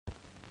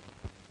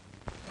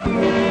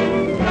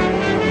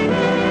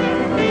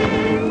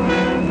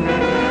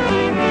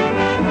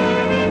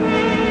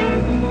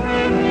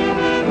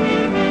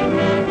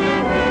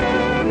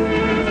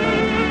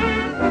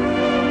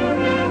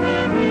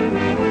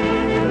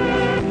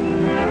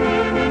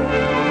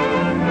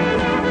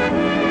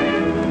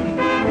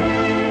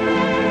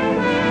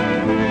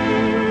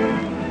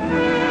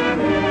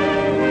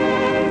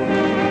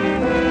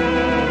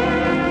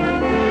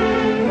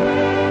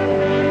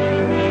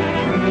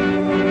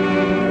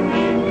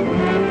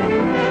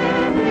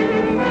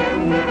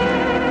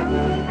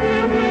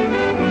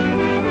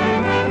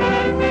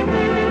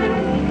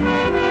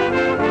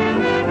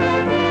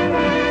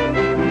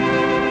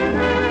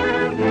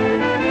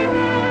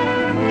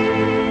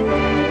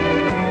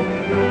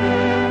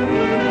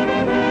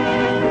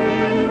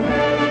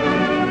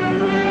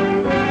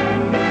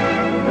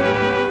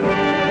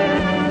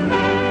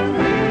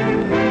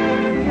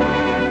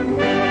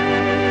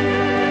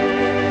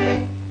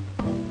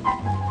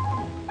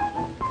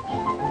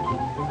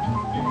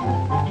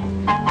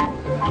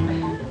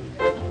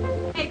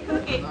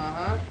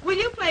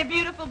play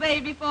Beautiful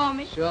Baby for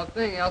me? Sure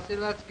thing, Elsie.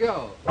 Let's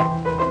go.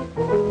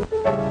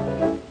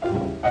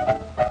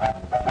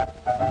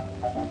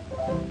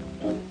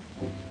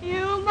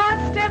 You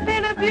must have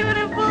been a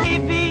beautiful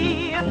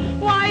baby.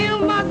 Why, you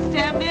must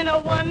have been a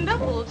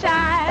wonderful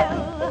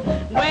child.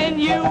 When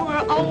you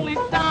were only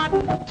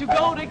starting to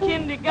go to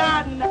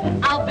kindergarten,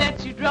 I'll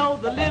bet you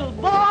drove the little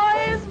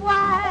boys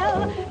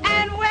wild.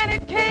 And when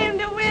it came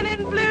to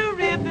winning blue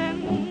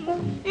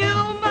ribbons, you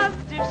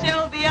must have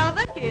showed the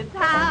other kids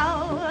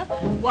how.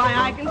 Why,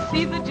 I can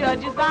see the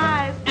judge's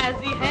eyes as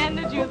he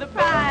handed you the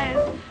prize.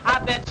 I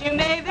bet you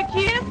made the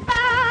kiss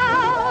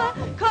bow,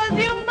 'cause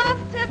you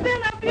must have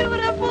been a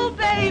beautiful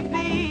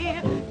baby.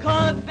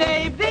 'Cause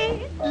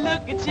baby,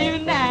 look at you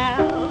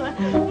now.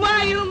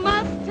 Why, you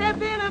must have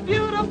been a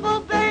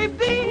beautiful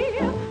baby.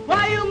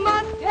 Why, you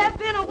must have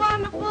been a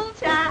wonderful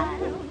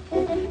child.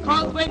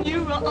 'Cause when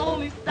you were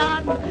only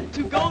starting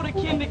to go to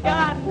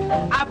kindergarten,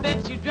 I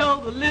bet you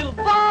drove the little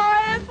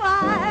boys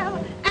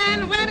wild.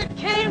 And when it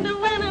came to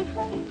winning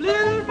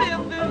blue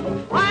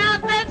ribbon, why, I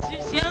bet you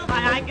showed.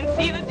 Why, I can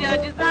see the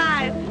judge's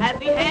eyes as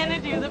he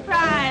handed you the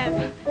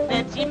prize.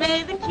 Bet you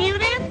made the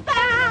cutest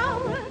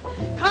bow,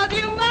 'cause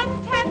you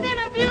must have been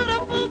a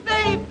beautiful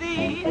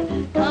baby.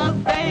 'Cause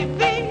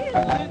baby,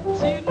 look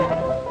at you now.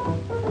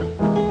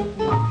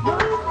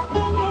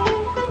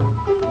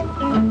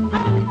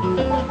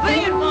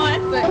 Sing it,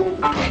 boys, sing it.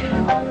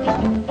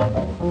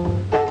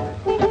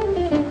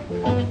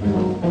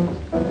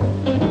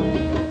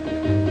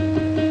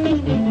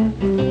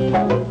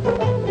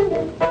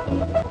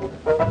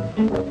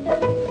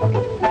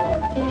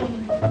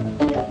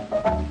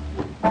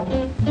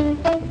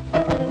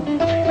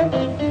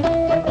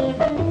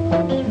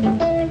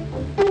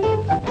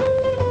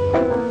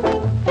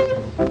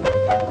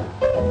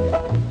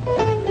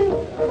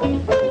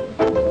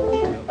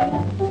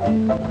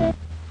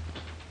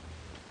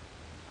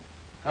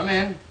 Come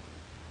in.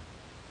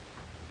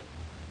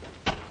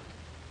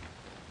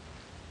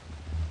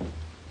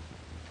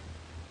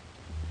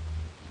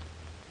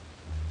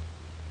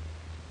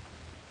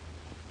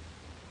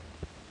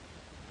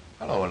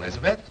 Hello,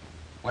 Elizabeth.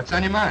 What's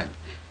on your mind?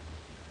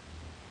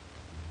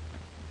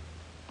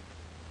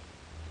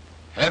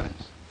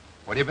 Heavens.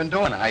 What have you been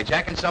doing?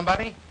 Hijacking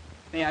somebody?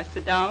 May I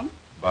sit down?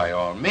 By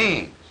all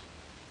means.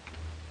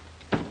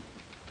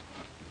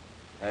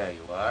 There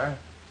you are.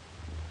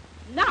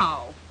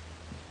 Now.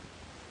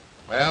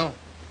 Well,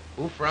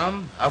 who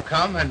from, how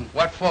come, and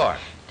what for?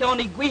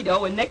 Tony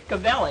Guido and Nick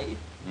Cavelli.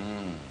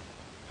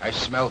 I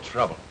smell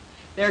trouble.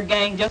 Their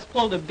gang just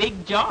pulled a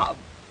big job.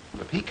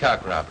 The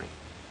Peacock robbery.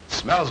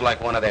 Smells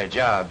like one of their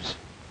jobs.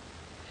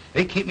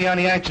 They keep me on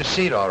the anxious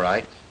seat, all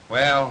right.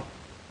 Well,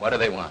 what do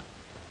they want?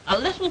 A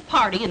little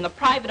party in the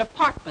private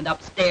apartment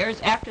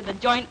upstairs after the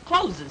joint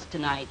closes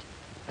tonight.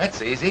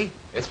 That's easy.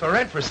 It's for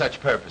rent for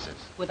such purposes.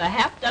 With a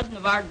half-dozen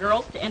of our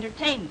girls to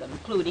entertain them,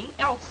 including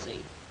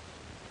Elsie.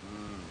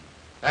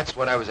 That's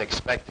what I was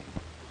expecting.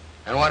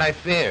 And what I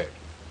feared.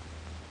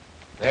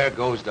 There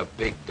goes the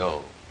big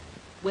dough.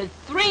 With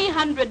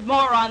 300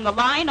 more on the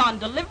line on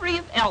delivery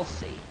of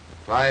Elsie.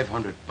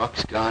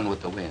 $500 gone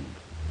with the wind.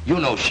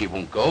 You know she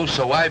won't go,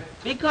 so I...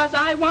 Because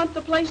I want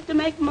the place to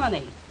make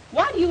money.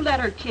 Why do you let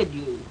her kid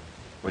you?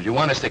 Well, you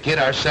want us to kid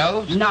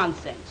ourselves?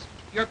 Nonsense.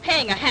 You're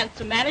paying a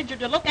handsome manager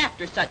to look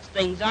after such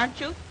things, aren't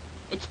you?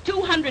 It's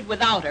 $200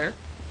 without her,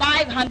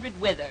 $500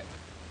 with her.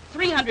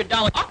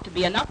 $300 ought to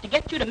be enough to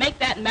get you to make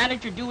that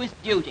manager do his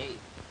duty.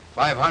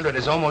 $500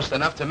 is almost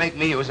enough to make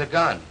me use a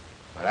gun.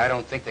 But I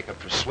don't think they could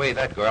persuade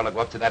that girl to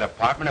go up to that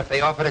apartment if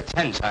they offered her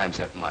 10 times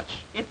that much.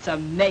 It's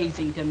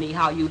amazing to me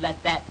how you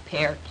let that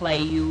pair play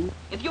you.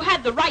 If you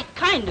had the right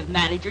kind of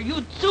manager,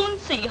 you'd soon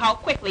see how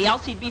quickly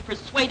Elsie'd be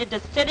persuaded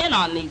to sit in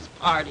on these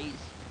parties.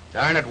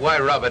 Darn it, why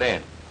rub it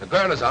in? The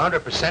girl is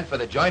 100% for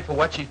the joint for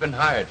what she's been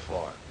hired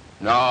for.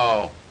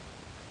 No.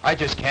 I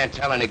just can't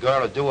tell any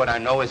girl to do what I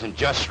know isn't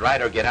just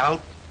right or get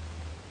out.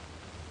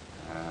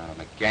 I'm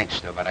a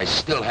gangster, but I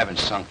still haven't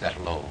sunk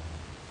that low.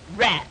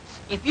 Rats.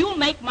 If you'll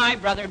make my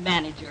brother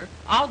manager,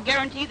 I'll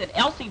guarantee that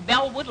Elsie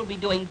Bellwood will be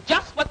doing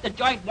just what the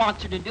joint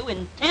wants her to do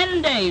in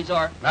 10 days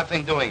or...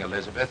 Nothing doing,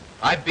 Elizabeth.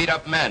 I beat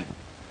up men.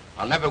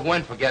 I'll never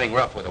win for getting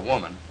rough with a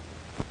woman.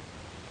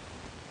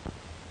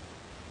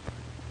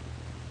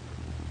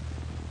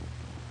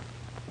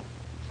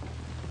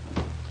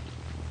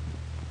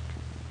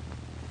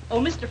 Oh,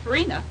 Mr.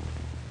 Farina.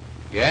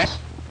 Yes?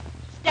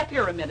 Step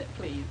here a minute,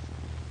 please.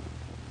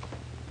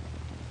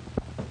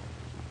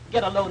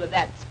 Get a load of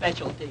that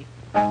specialty.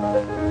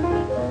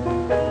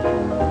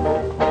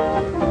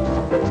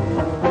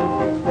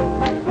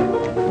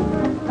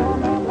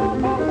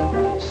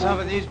 Some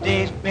of these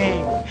days,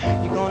 babe,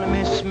 you're gonna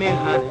miss me,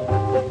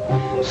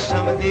 honey.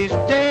 Some of these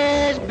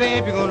days,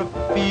 babe, you're gonna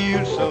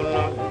feel so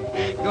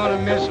lonely. You're gonna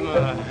miss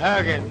my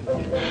hugging.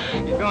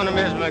 You're gonna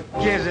miss my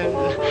kissing.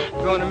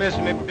 You're gonna miss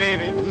me,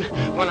 baby.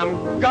 When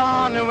I'm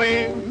gone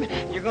away,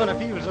 you're gonna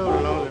feel so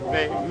lonely,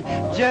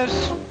 baby.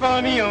 Just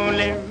for me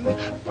only.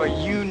 For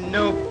you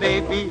know,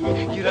 baby,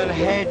 you done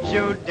had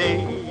your day.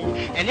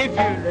 And if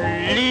you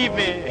leave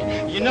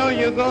me, you know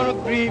you're gonna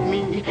grieve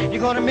me.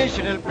 You're gonna miss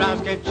your little brown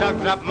skin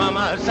chocolate drop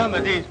mama some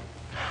of these.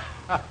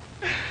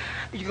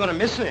 You're gonna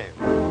miss me.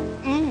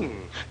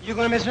 You're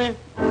gonna miss me?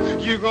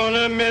 You're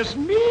gonna miss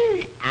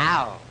me.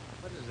 Ow.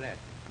 What is that?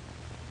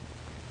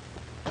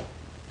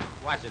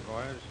 Watch it,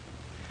 boys.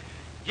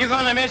 You're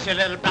gonna miss your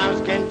little brown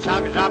skin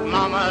chocolate drop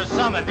mama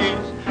some of these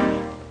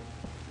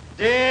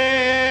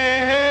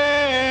days.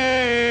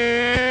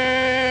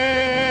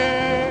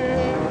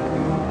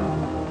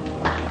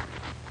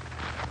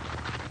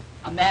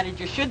 A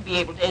manager should be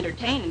able to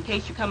entertain in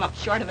case you come up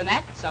short of an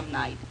act some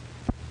night.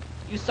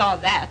 You saw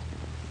that.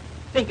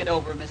 Think it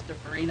over, Mr.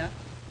 Farina.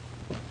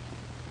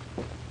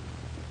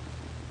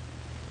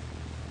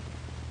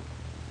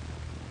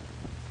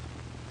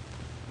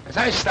 As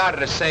I started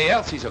to say,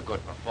 Elsie's a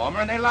good performer,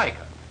 and they like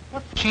her.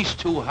 But she's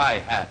too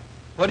high-hat.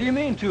 What do you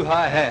mean, too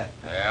high-hat?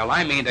 Well,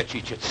 I mean that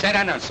she should sit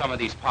in on some of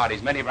these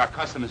parties many of our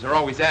customers are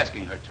always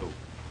asking her to.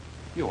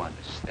 You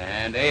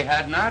understand, eh,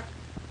 Hadnot?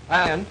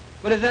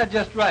 But is that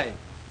just right?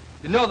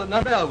 You know that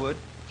not Elwood,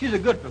 she's a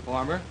good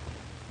performer.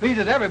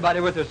 Pleases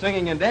everybody with her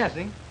singing and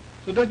dancing.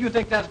 So don't you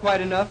think that's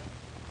quite enough?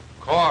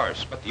 Of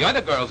course, but the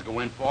other girls go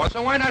in for it,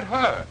 so why not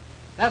her?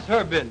 That's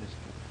her business.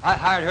 I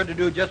hired her to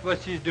do just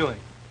what she's doing.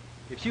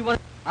 If she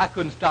wants, I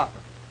couldn't stop her.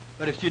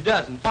 But if she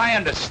doesn't... I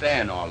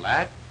understand all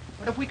that.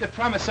 But if we could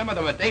promise some of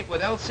them a date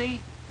with Elsie,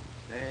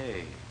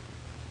 say,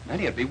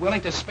 many would be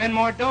willing to spend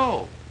more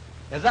dough.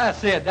 As I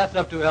said, that's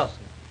up to Elsie.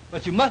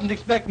 But you mustn't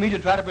expect me to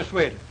try to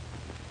persuade her.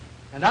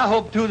 And I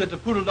hope, too, that the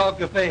Poodle Dog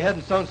Cafe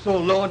hasn't sunk so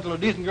low until a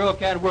decent girl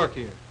can't work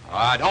here.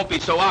 Ah, don't be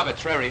so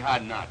arbitrary,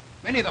 Hadnot.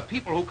 Many of the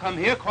people who come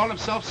here call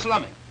themselves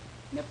slumming.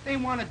 And if they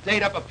want to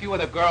date up a few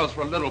of the girls for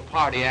a little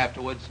party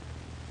afterwards,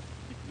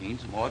 it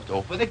means more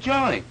dough for the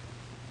joint.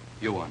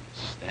 You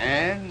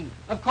understand?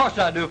 Of course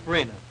I do,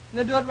 Farina. And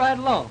they do it right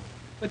along.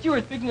 But you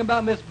were speaking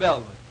about Miss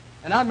Bellwood.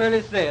 And I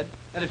merely said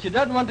that if she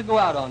doesn't want to go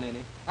out on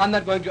any, I'm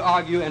not going to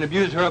argue and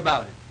abuse her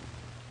about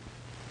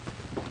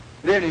it.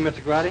 Good evening,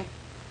 Mr. Grady.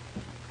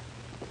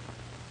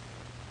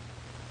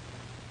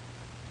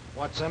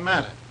 What's the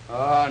matter?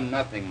 Oh,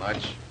 nothing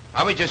much.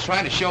 I was just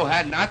trying to show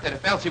Hadnot that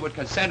if Elsie would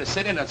consent to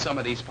sit in on some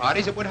of these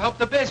parties, it would help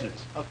the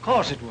business. Of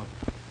course it would.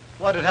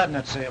 What did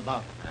Hadnot say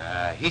about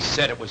it? He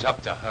said it was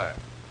up to her.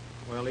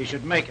 Well, he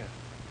should make her.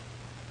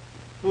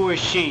 Who is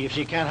she if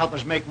she can't help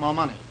us make more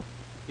money?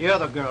 The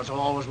other girls are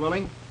always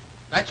willing.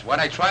 That's what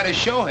I try to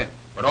show him.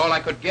 But all I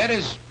could get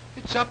is,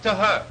 it's up to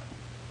her.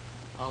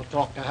 I'll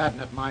talk to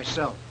Hadnot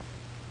myself.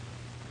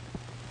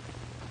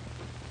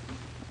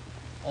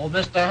 Oh,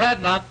 Mr.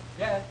 Hadnot.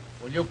 Yes?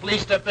 Will you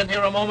please step in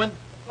here a moment?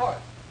 Of course.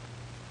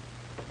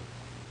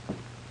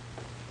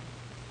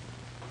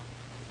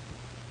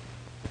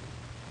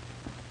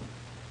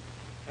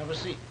 Have a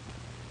seat.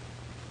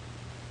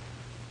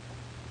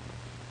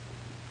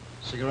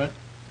 Cigarette?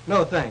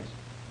 No, thanks.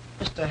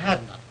 Mr.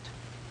 Hadnot,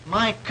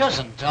 my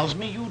cousin tells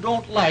me you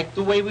don't like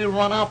the way we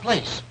run our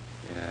place.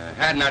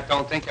 Hadnot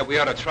don't think that we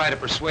ought to try to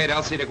persuade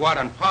Elsie to go out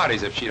on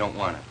parties if she don't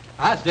want it.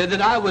 I said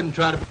that I wouldn't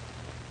try to...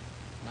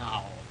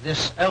 Now,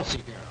 this Elsie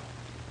girl,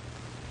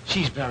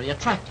 she's very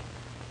attractive.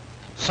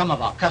 And some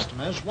of our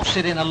customers want to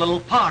sit in a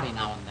little party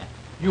now and then.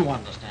 You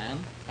understand,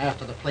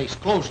 after the place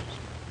closes.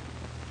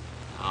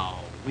 Now,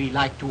 we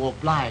like to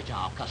oblige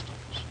our customers.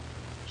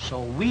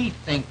 So we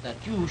think that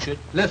you should...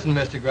 Listen,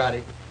 Mr.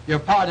 Grady, your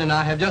partner and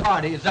I have just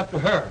party. It's up to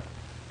her.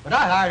 But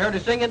I hired her to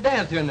sing and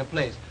dance here in the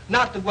place,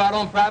 not to go out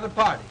on private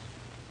parties.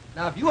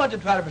 Now, if you want to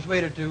try to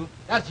persuade her to,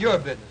 that's your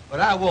business, but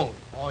I won't.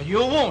 Oh, you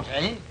won't,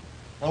 eh?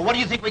 Well, what do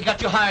you think we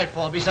got you hired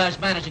for besides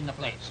managing the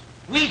place?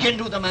 We can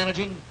do the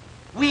managing.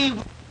 We...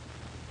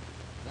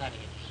 That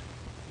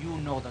is, you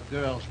know the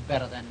girls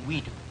better than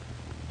we do.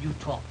 You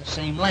talk the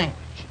same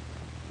language.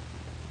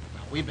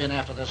 Now, we've been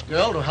after this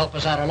girl to help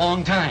us out a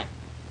long time.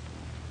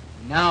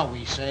 Now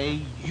we say,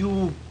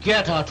 you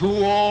get her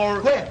to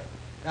or... Quit.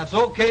 That's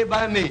okay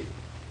by me.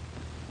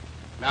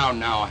 Now,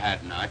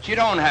 Hadnot, you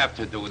don't have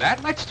to do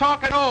that. Let's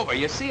talk it over.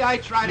 You see, I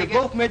try to You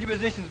get... both made your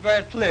positions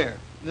very clear.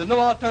 There's no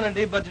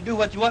alternative but to do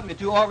what you want me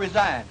to or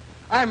resign.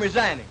 I'm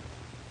resigning.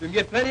 You can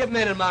get plenty of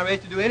men in my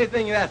race to do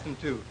anything you ask them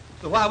to.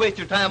 So why waste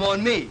your time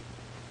on me?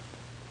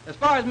 As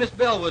far as Miss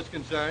Bellwood's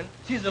concerned,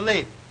 she's a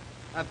lady.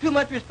 I have too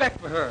much respect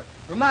for her,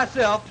 for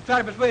myself, to try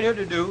to persuade her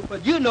to do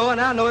what you know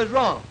and I know is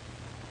wrong.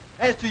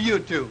 As to you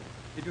two,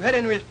 if you had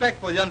any respect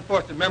for the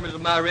unfortunate members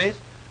of my race,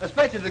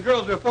 especially the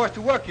girls who are forced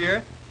to work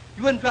here,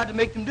 you wouldn't try to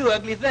make them do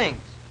ugly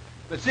things.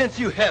 But since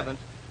you haven't,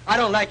 I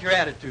don't like your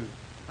attitude.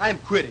 I'm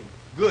quitting.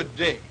 Good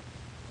day.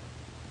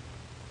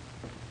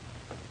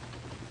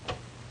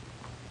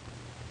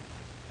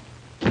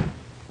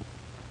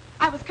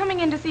 I was coming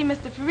in to see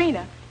Mr.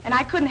 Farina, and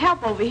I couldn't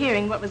help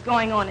overhearing what was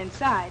going on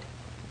inside.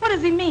 What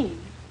does he mean?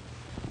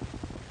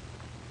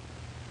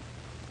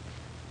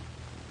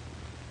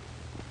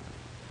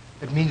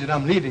 It means that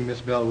I'm leaving, Miss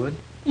Bellwood.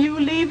 You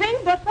leaving?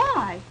 But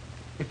why?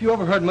 If you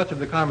overheard much of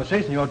the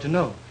conversation, you ought to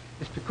know.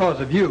 It's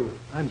because of you.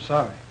 I'm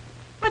sorry.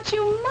 But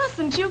you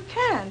mustn't. You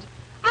can't.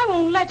 I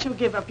won't let you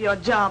give up your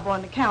job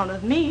on account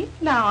of me.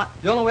 Now,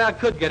 The only way I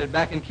could get it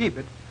back and keep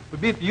it would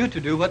be for you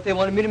to do what they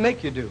wanted me to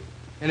make you do.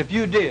 And if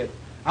you did,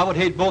 I would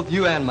hate both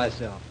you and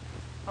myself.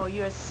 oh,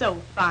 you're so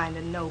fine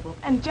and noble,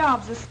 and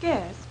jobs are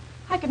scarce.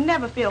 I could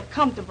never feel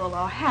comfortable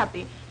or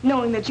happy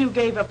knowing that you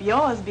gave up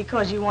yours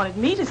because you wanted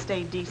me to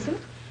stay decent.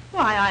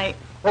 Why,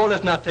 Oh,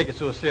 let's not take it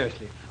so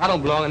seriously. I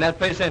don't belong in that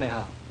place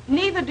anyhow.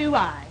 neither do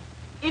I.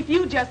 If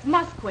you just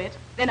must quit,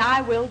 then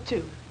I will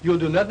too. You'll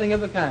do nothing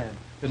of the kind.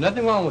 There's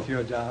nothing wrong with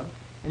your job,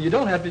 and you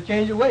don't have to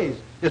change your ways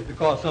just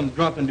because some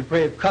drunken,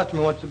 depraved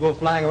customer wants to go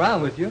flying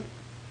around with you.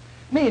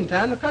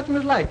 Meantime, the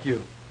customers like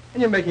you,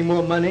 and you're making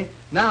more money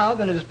now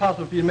than it is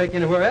possible for you to make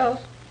anywhere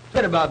else.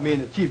 Forget about me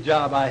and the chief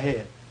job I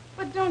had.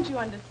 But don't you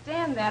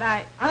understand that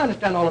I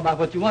understand all about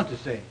what you want to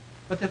say,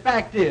 but the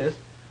fact is,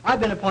 I've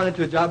been appointed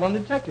to a job on the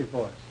detective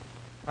force.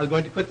 I was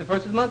going to quit the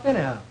first of the month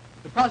anyhow.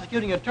 The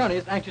prosecuting attorney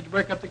is anxious to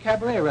break up the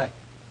cabaret racket,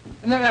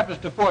 and their efforts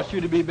to force you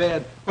to be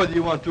bad, whether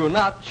you want to or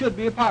not, should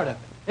be a part of it.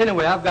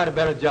 Anyway, I've got a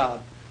better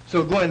job,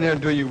 so go in there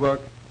and do your work,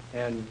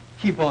 and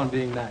keep on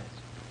being nice.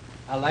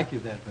 I like you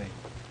that way.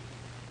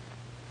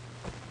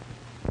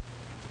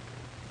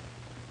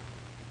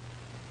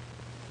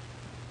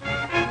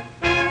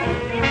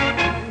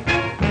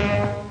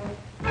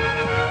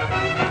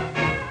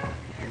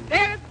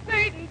 There's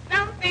certain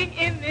something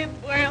in this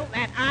world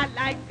that I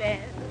like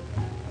best.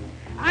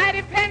 I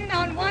depend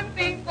on one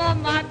thing for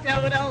my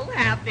total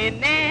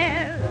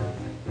happiness.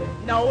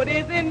 No, it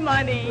isn't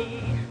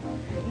money.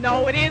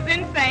 No, it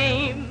isn't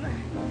fame.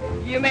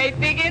 You may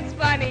think it's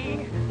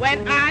funny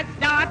when I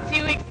start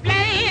to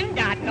explain.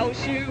 Got no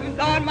shoes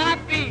on my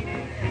feet,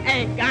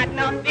 ain't got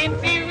nothing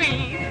to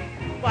eat.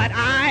 But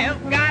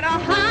I've got a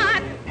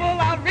heart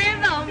full of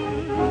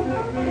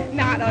rhythm.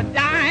 Not a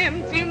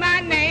dime to my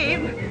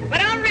name,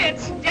 but I'm rich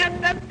just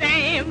the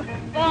same.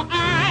 For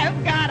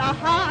I've got a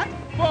heart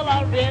full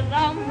of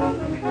rhythm.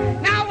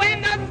 Now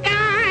when the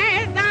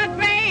skies are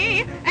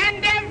gray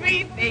and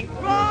everything's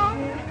wrong,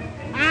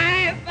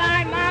 I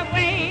find my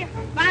way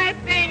by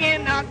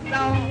singing a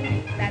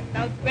song. That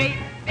the great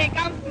think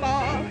I'm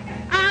small.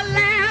 I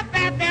laugh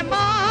at them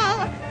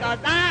all, 'cause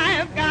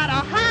I've got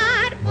a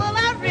heart full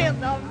of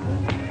rhythm.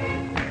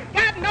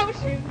 Got no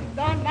shoes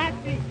on my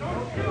feet,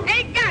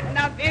 ain't got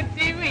nothing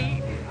to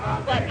eat,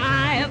 but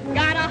I've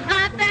got a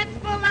heart that's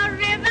full of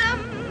rhythm.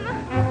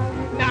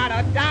 Not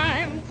a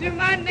dime to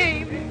my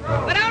name,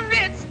 but I'm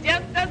rich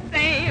just the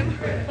same,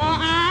 for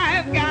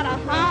I've got a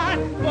heart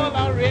full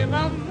of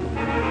rhythm.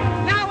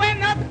 Now when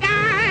the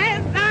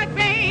skies are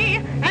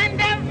gray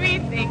and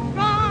everything's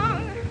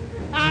wrong,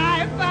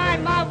 I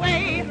find my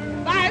way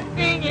by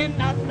singing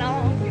a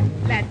song.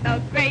 Let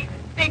the great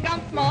think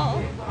I'm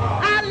small.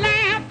 I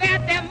laugh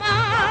at them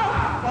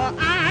all, for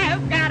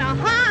I've got a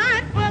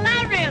heart full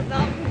of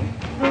rhythm.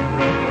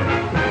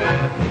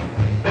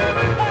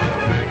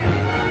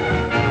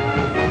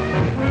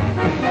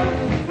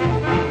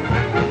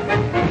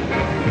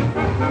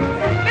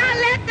 Now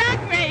let the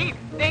great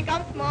think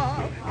I'm small.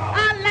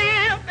 I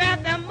laugh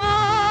at them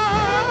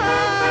all,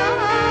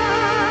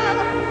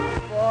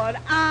 but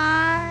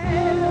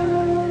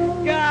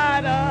I've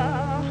got a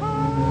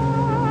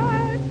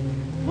heart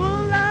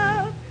full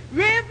of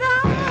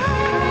rhythm.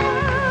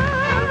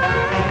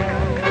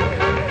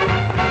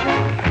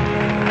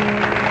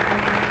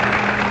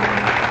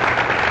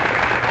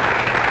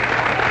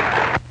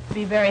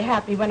 Be very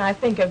happy when I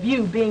think of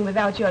you being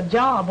without your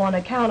job on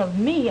account of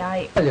me.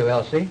 Tell you,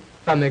 Elsie,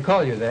 if I may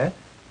call you that.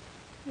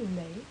 You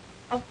may,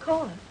 of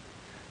course.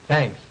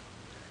 Thanks.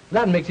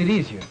 That makes it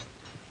easier.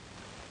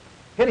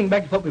 Getting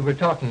back to what we were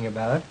talking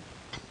about,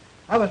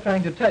 I was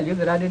trying to tell you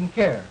that I didn't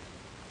care.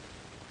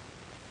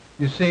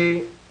 You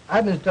see,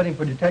 I've been studying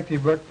for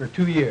detective work for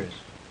 2 years.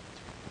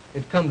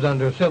 It comes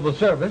under civil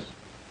service.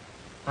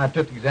 I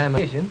took the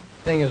examination.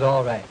 Thing is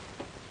all right.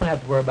 I don't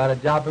have to worry about a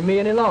job for me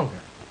any longer.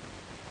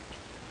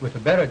 With a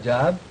better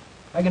job,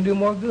 I can do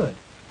more good.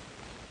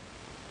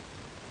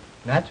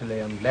 Naturally,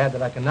 I'm glad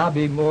that I can now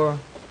be more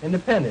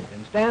independent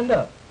and stand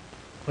up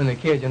when the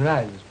occasion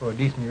rises for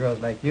decent girls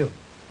like you.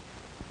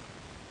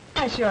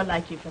 I sure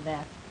like you for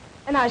that,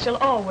 and I shall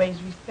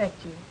always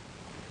respect you.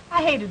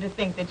 I hated to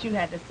think that you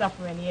had to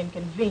suffer any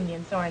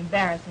inconvenience or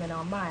embarrassment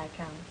on my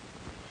account.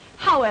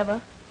 However,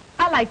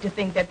 I like to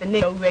think that the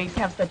Negro race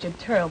have such a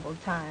terrible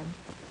time.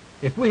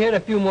 If we had a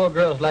few more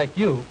girls like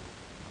you,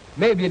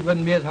 maybe it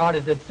wouldn't be as hard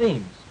as it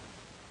seems.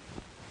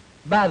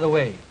 By the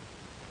way,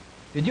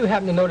 did you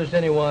happen to notice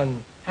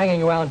anyone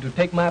hanging around to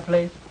take my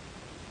place?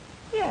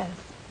 Yes,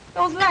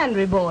 those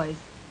Landry boys.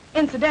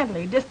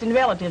 Incidentally, distant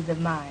relatives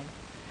of mine.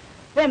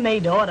 They're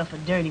made to order for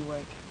dirty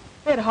work.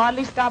 They'd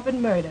hardly stop at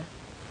murder.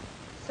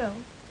 So,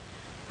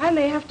 I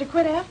may have to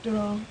quit after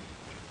all.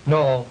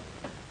 No,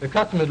 the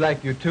customers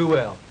like you too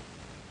well.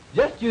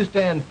 Just you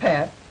stand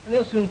pat, and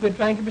they'll soon quit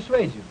trying to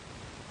persuade you.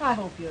 I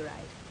hope you're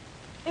right.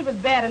 It was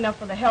bad enough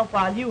for the help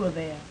while you were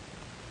there.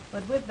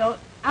 But with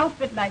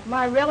outfit like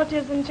my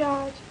relatives in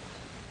charge?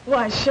 Well,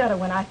 I shudder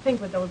when I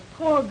think what those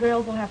poor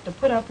girls will have to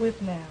put up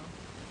with now.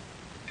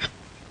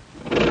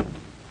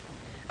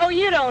 Oh,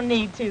 you don't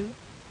need to.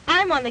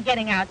 I'm on the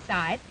getting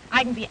outside.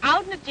 I can be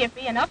out in a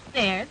jiffy and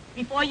upstairs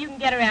before you can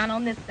get around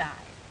on this side.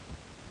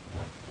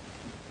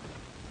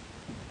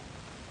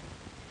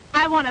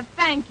 I want to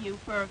thank you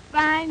for a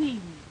fine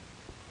evening.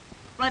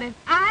 But if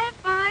I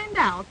find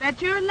out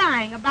that you're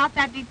lying about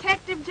that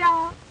detective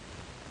job,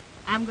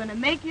 I'm going to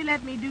make you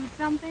let me do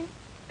something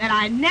that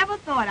I never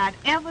thought I'd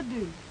ever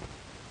do.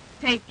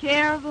 Take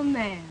care of a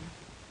man.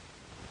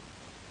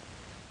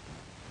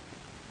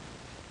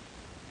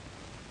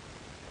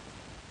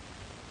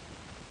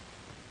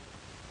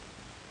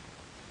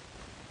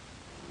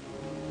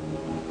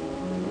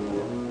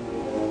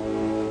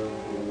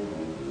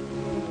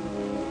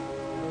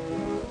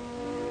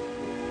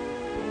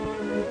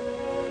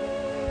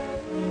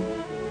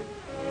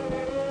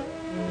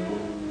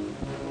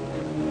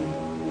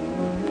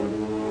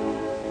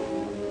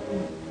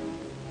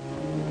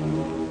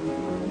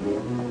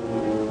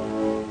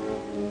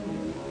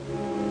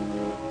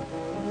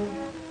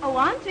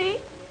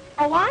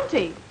 Oh,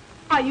 Auntie,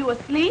 are you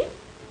asleep?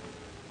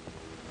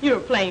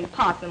 You're playing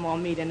possum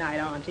on me tonight,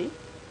 Auntie.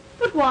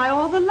 But why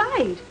all the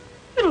light?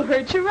 It'll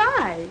hurt your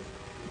eyes.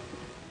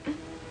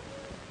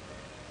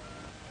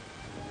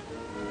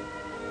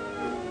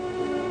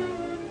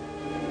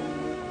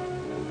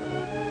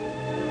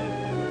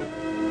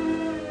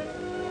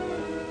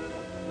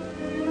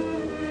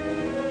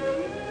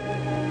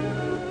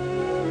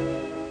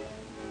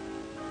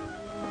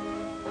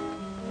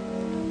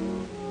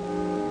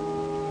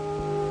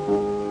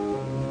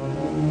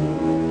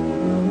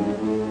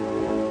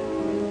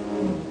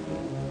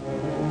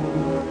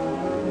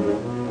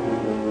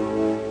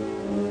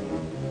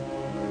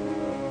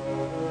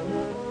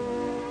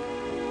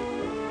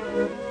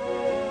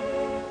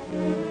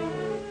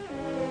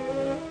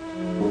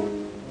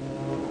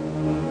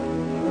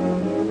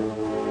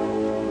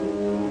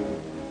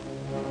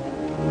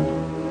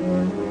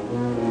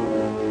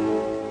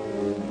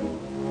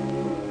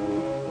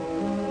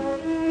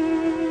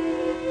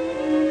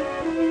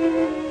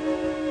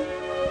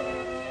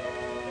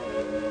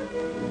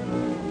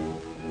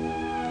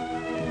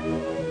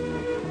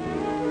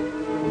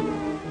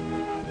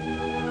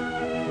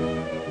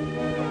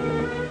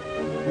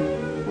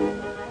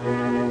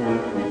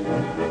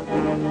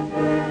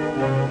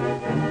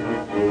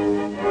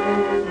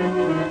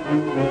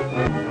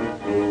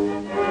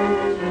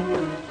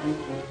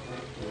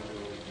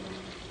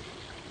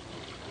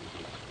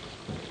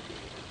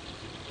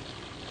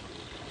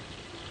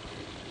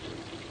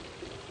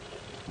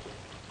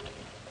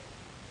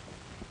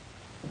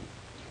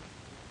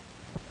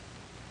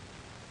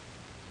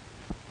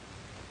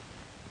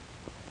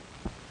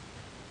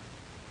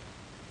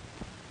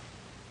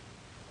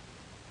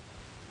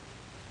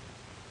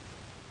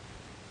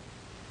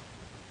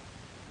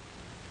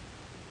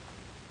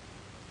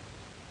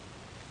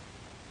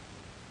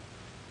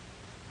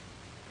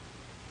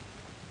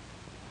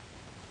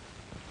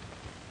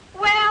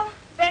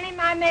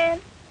 My man,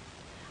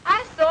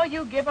 I saw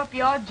you give up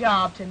your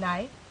job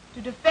tonight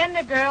to defend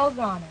a girl's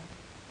honor.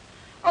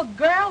 A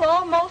girl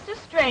almost a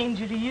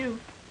stranger to you.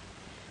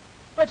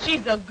 But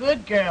she's a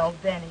good girl,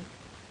 Benny.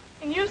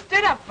 And you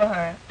stood up for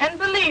her and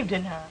believed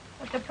in her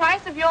at the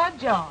price of your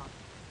job.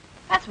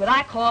 That's what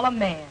I call a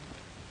man.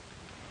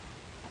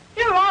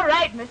 You're all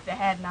right, Mr.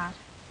 Hadnot.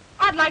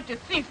 I'd like to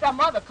see some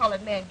other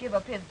colored man give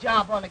up his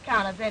job on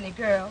account of any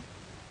girl.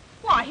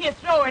 Why, he'd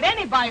throw at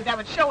anybody that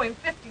would show him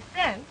 50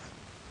 cents.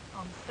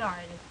 I'm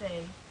sorry to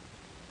say.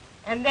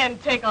 And then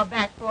take her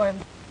back for him.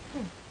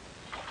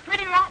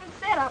 Pretty rotten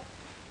setup.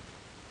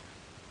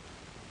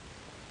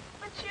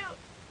 But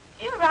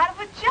you're out of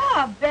a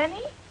job,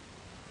 Benny.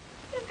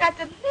 You've got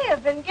to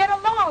live and get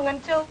along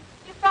until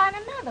you find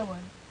another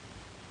one.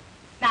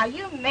 Now,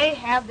 you may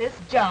have this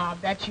job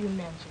that you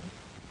mentioned,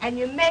 and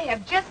you may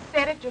have just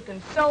said it to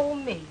console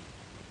me,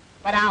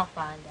 but I'll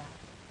find out.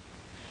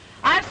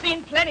 I've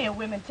seen plenty of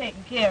women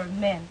taking care of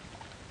men.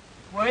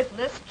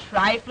 Worthless,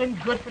 trifling,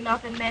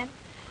 good-for-nothing men.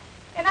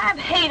 And I've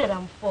hated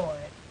them for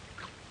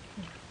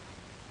it.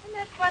 Isn't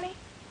that funny?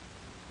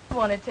 I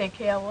want to take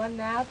care of one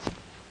now, too.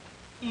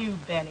 You,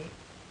 Benny.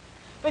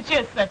 But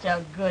you're such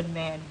a good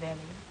man, Benny.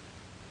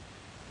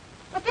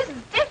 But this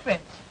is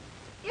different.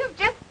 You've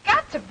just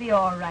got to be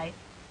all right.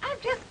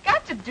 I've just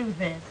got to do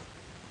this.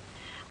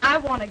 I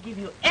want to give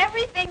you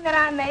everything that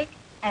I make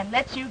and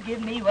let you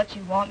give me what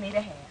you want me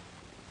to have.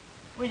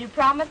 Will you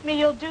promise me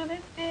you'll do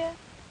this, dear?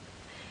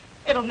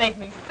 It'll make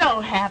me so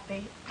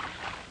happy.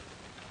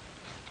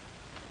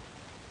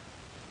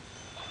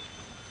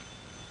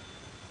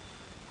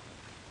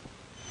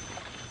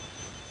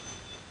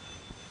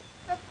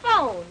 The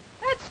phone.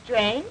 That's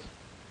strange.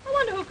 I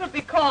wonder who could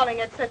be calling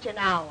at such an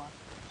hour.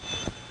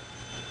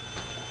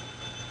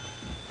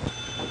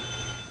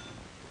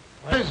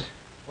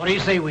 What do you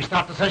say we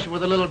start the session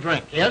with a little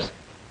drink, yes?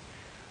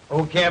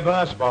 Okay,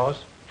 boss.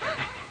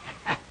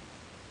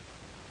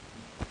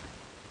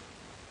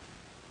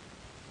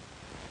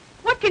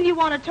 What can you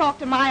want to talk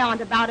to my aunt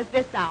about it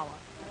this hour.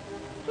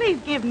 Please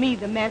give me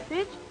the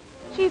message.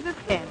 She's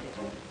offended.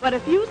 But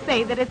if you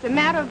say that it's a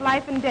matter of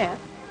life and death,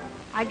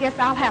 I guess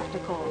I'll have to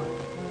call her.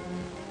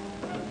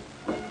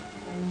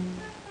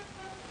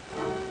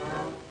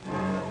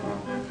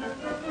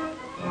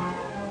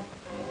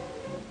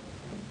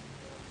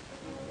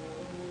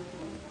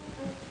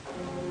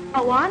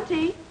 Oh,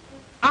 Auntie.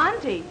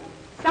 Auntie,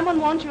 someone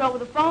wants you over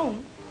the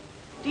phone.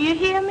 Do you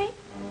hear me?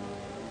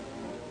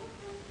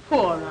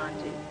 Poor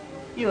Auntie.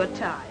 You're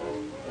tired.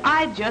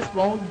 I just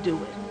won't do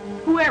it.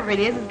 Whoever it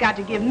is has got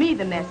to give me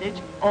the message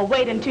or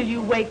wait until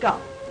you wake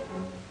up.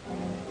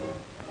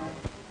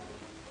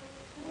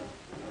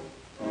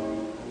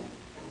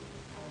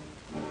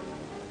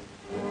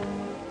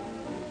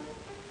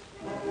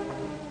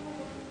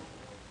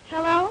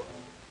 Hello?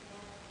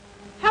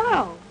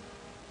 Hello?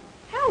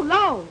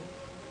 Hello?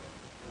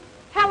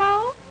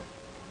 Hello?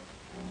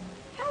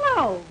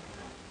 Hello?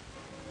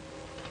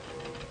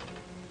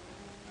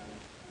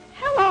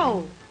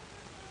 Hello?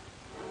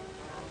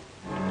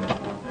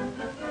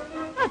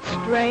 That's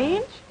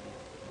strange.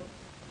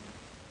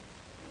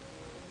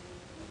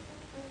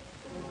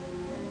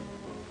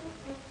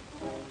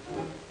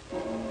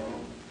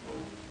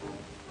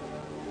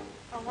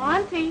 Oh,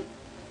 Auntie.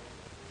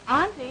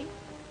 Auntie,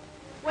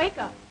 wake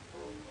up.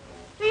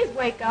 Please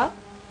wake up.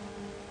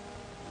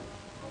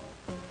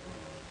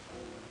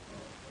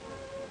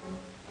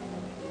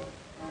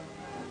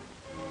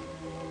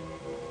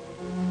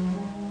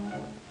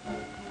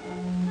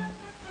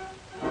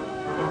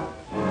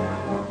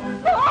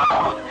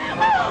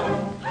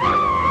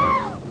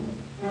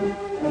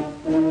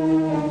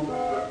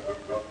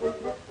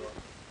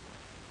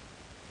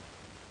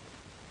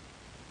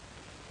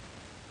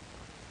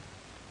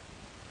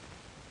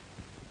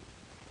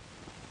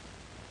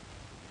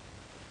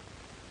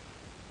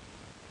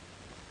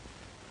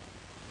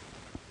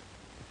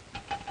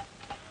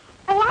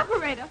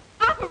 Operator!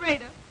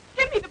 Operator!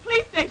 Get me the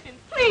police station,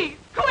 please!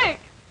 Quick!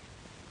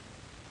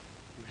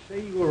 You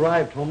say you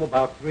arrived home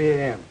about 3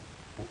 a.m.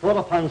 and thought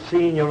upon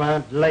seeing your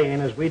Aunt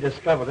laying as we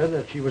discovered her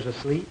that she was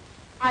asleep?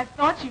 I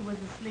thought she was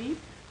asleep.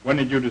 When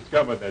did you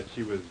discover that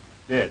she was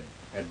dead,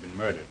 had been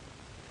murdered?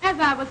 As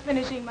I was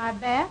finishing my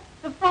bath,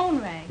 the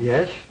phone rang.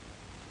 Yes?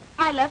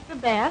 I left the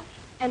bath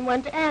and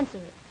went to answer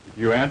it.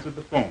 You answered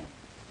the phone.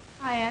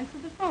 I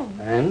answered the phone.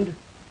 And?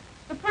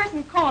 The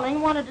person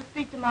calling wanted to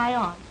speak to my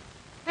aunt.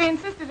 They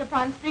insisted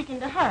upon speaking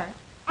to her.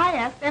 I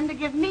asked them to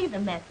give me the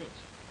message.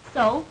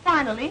 So,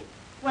 finally,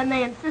 when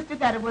they insisted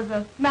that it was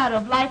a matter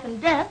of life and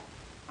death,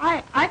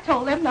 I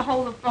told them to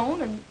hold the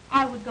phone and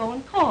I would go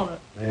and call her.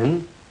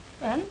 Then?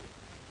 Then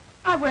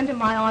I went to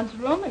my aunt's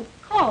room and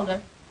called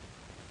her.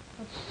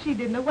 But she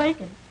didn't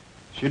awaken.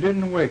 She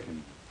didn't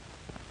awaken.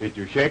 Did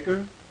you shake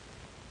her?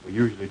 We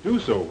usually do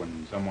so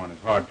when someone is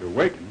hard to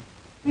awaken.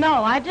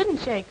 No, I didn't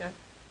shake her.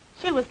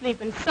 She was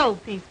sleeping so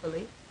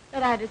peacefully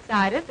that I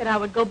decided that I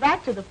would go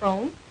back to the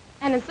phone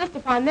and insist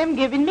upon them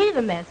giving me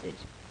the message.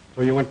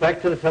 So you went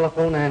back to the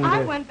telephone and...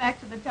 I went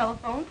back to the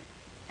telephone,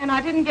 and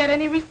I didn't get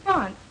any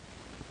response.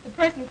 The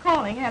person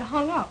calling had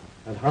hung up.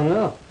 Had hung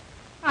up?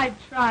 I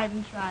tried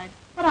and tried,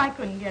 but I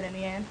couldn't get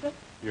any answer.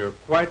 You're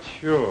quite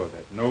sure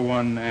that no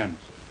one answered?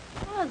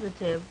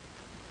 Positive.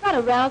 That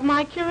aroused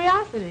my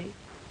curiosity.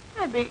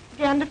 I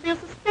began to feel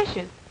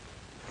suspicious.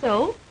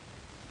 So,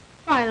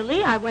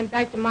 finally, I went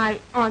back to my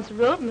aunt's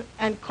room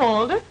and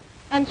called her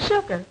and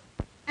shook her.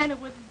 And it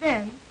was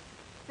then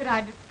that I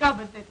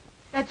discovered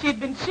that she had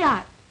been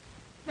shot.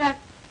 That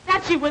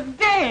she was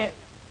dead.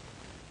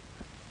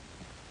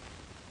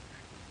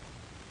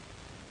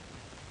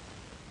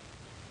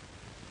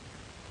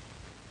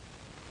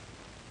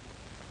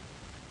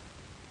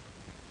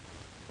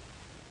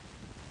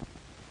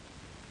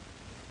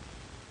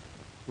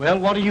 Well,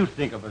 what do you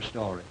think of her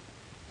story?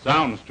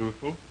 Sounds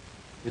truthful.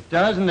 It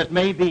does, and it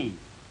may be.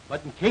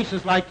 But in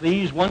cases like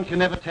these, one can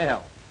never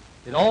tell.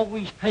 It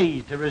always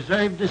pays to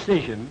reserve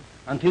decision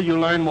until you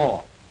learn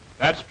more.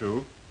 That's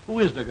true. Who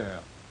is the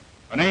girl?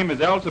 Her name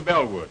is Elsa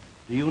Bellwood.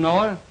 Do you know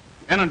her?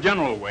 In a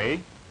general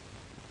way.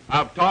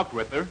 I've talked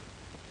with her.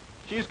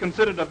 She's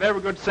considered a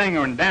very good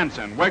singer and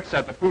dancer and works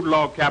at the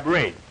Poodle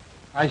Cabaret.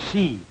 I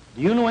see.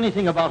 Do you know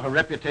anything about her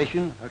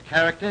reputation, her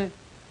character?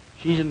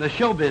 She's in the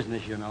show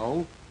business, you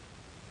know.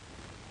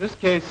 This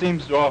case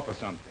seems to offer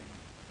something.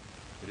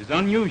 It is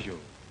unusual.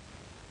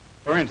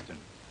 For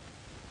instance,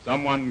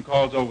 someone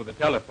calls over the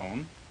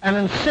telephone And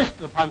insists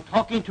upon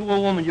talking to a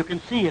woman you can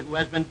see it who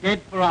has been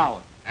dead for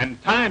hours.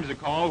 and times the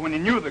call when he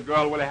knew the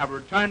girl would have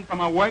returned from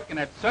her work and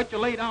at such a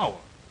late hour.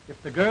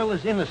 If the girl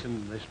is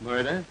innocent in this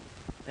murder,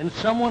 then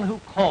someone who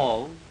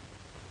called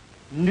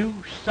knew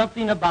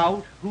something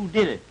about who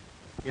did it,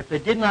 if they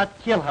did not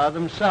kill her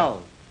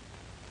themselves.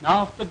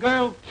 Now, if the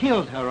girl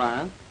killed her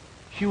aunt,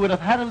 she would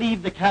have had to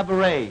leave the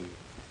cabaret.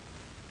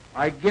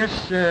 I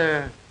guess,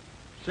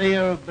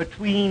 say,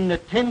 between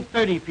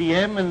 10:30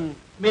 p.m. and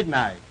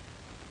midnight.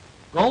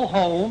 Go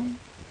home,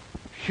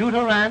 shoot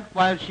her aunt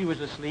while she was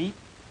asleep,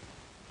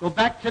 go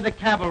back to the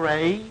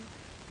cabaret,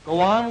 go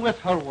on with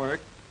her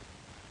work,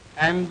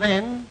 and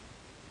then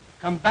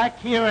come back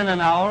here in an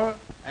hour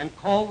and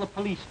call the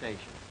police station.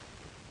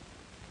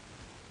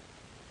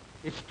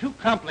 It's too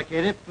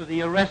complicated for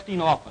the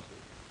arresting officers.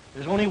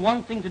 There's only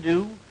one thing to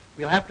do.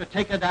 We'll have to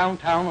take her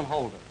downtown and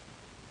hold her.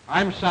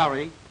 I'm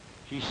sorry.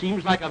 She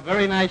seems like a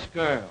very nice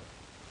girl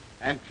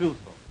and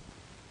truthful.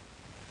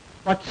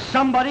 But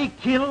somebody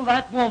killed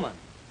that woman.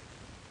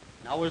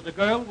 Now, as the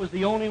girl was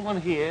the only one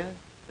here,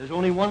 there's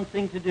only one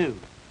thing to do.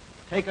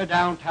 Take her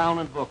downtown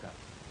and book her.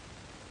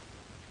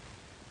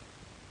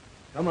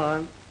 Come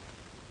on.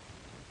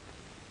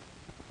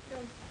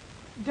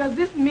 Does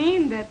this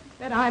mean that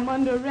I'm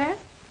under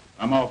arrest?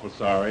 I'm awful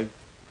sorry,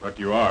 but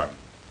you are.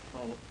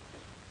 Oh.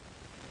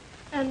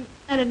 And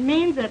it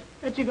means that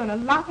you're going to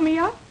lock me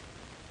up?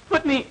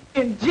 Put me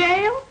in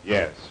jail?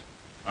 Yes,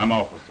 I'm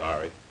awful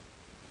sorry.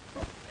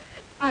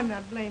 I'm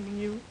not blaming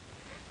you.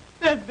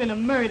 There's been a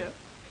murder,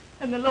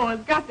 and the law has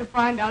got to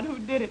find out who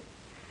did it.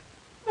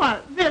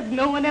 Well, there's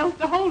no one else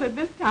to hold it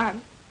this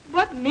time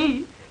but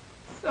me.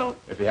 So...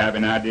 If you have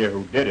an idea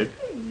who did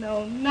it...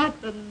 No, not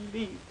the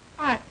least.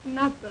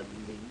 Not the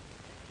least.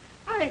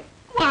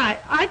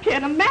 I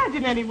can't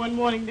imagine anyone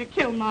wanting to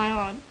kill my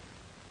aunt.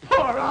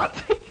 Poor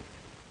auntie.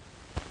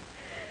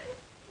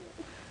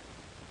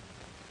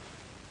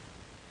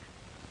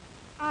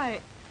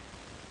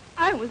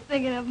 I was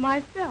thinking of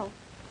myself.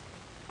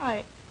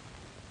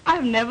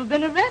 I've never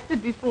been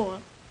arrested before.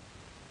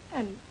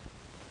 And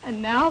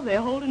now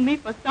they're holding me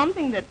for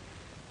something that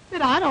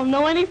I don't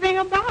know anything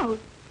about.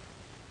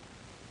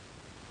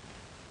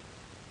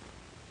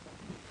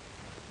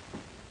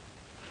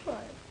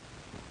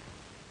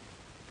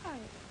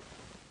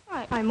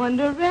 I'm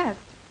under arrest.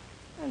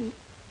 And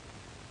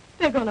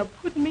they're going to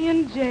put me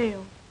in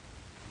jail.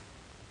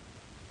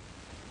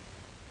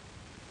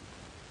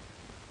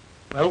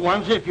 Well,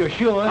 once if you're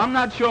sure... I'm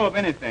not sure of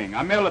anything.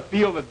 I merely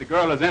feel that the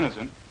girl is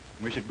innocent.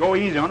 We should go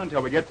easy on her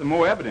until we get some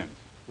more evidence.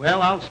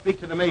 Well, I'll speak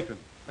to the matron.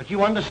 But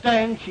you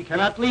understand, she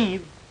cannot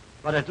leave.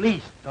 But at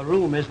least the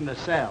room isn't a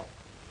cell.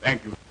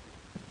 Thank you.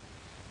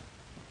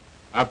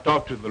 I've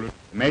talked to the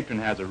matron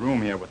has a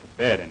room here with a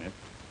bed in it,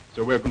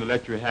 so we're going to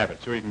let you have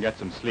it so you can get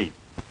some sleep.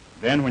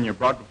 Then when you're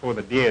brought before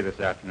the DA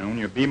this afternoon,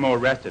 you'll be more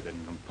rested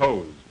and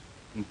composed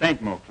and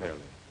think more clearly.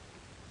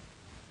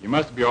 You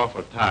must be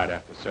awful tired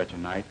after such a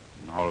night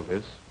and all of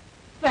this.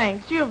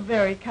 Thanks, you're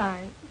very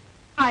kind.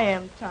 I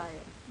am tired,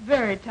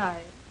 very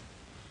tired.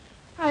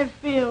 I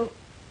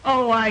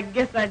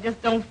guess I just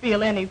don't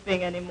feel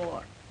anything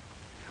anymore.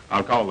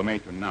 I'll call the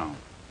matron now.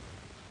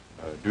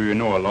 Do you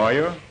know a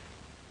lawyer?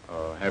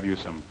 Have you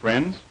some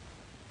friends?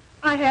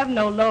 I have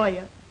no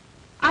lawyer.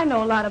 I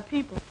know a lot of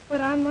people, but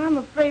I'm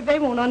afraid they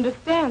won't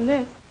understand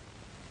this.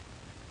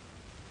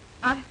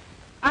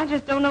 I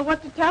just don't know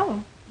what to tell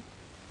them.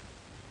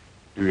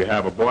 Do you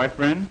have a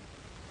boyfriend?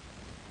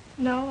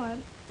 No, A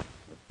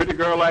pretty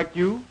girl like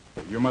you?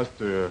 You must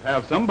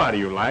have somebody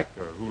you like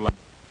or who likes.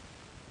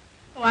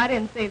 Oh, I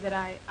didn't say that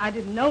I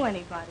didn't know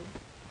anybody.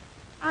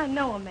 I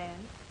know a man,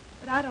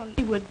 but I don't...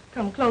 He would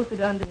come closer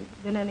to under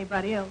than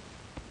anybody else.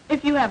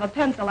 If you have a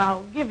pencil,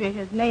 I'll give you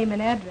his name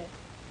and address.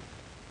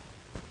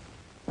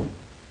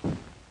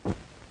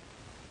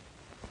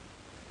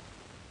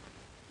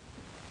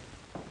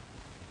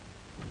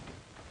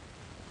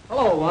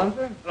 Hello,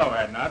 Wanzer. Hello,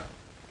 Edna.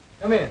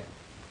 Come in.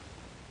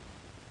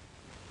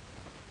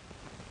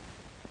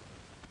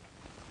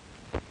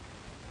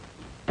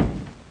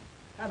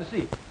 Have a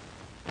seat.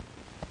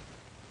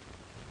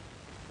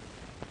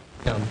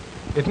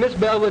 If Miss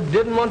Bellwood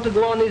didn't want to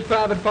go on these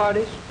private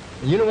parties,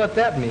 and you know what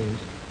that means,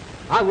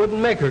 I wouldn't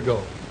make her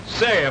go.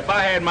 Say, if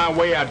I had my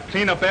way, I'd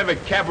clean up every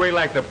cabaret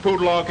like the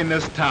Poodlock in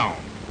this town.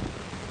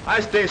 I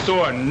stay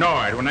so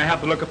annoyed when I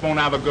have to look upon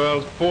other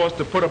girls forced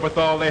to put up with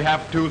all they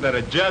have to that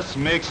it just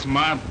makes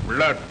my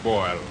blood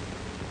boil.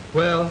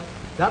 Well,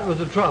 that was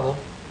the trouble,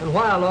 and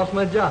why I lost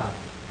my job.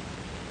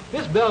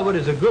 Miss Bellwood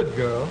is a good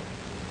girl.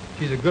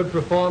 She's a good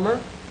performer,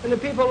 and the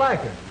people like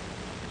her.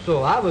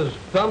 So I was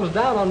thumbs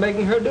down on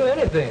making her do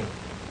anything,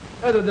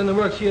 other than the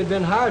work she had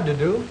been hired to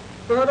do,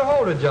 for her to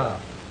hold a job.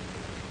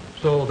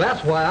 So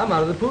that's why I'm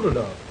out of the Poodle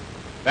Dog.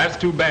 That's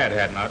too bad,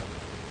 Hadnot.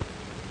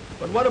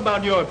 But what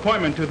about your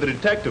appointment to the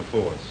detective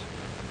force?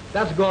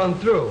 That's gone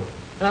through,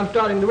 and I'm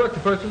starting to work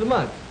the first of the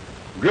month.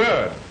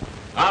 Good.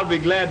 I'll be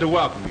glad to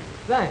welcome you.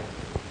 Thanks.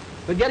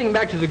 But getting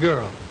back to the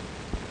girl,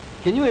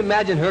 can you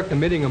imagine her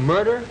committing a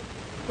murder?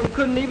 We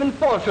couldn't even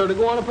force her to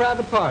go on a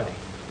private party.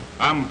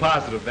 I'm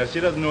positive that she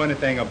doesn't know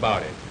anything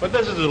about it. But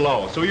this is the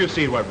law, so you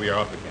see what we are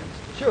up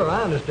against. Sure,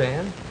 I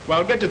understand.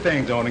 Well, get your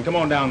things on and come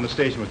on down to the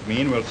station with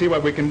me, and we'll see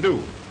what we can do.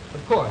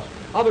 Of course.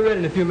 I'll be ready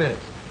in a few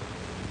minutes.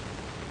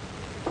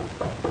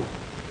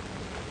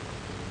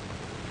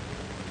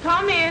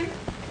 Come in.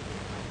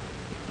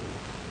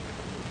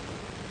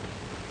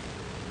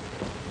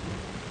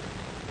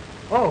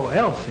 Oh,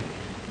 Elsie.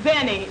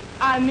 Benny,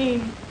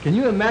 Can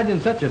you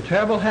imagine such a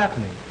terrible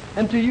happening?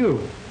 And to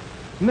you.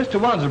 Mr.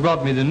 Wanzer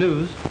brought me the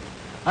news.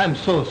 I'm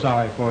so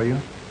sorry for you.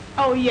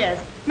 Oh,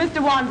 yes. Mr.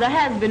 Wanzer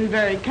has been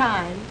very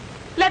kind.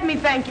 Let me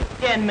thank you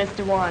again,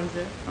 Mr.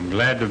 Wanzer. I'm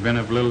glad to have been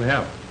of little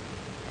help.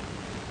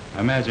 I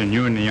imagine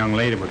you and the young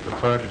lady would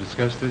prefer to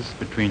discuss this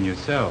between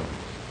yourselves.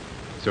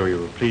 So you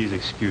will please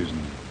excuse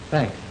me.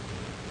 Thanks.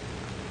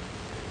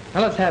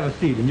 Now let's have a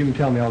seat and you can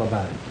tell me all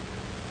about it.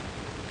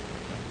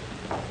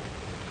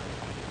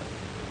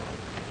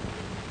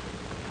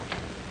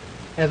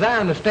 As I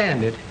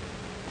understand it,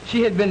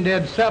 she had been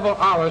dead several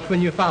hours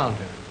when you found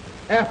her,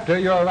 after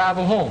your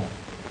arrival home.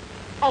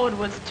 Oh, it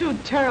was too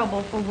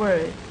terrible for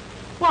words.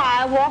 Why,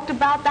 I walked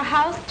about the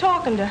house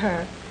talking to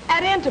her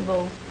at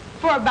intervals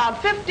for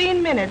about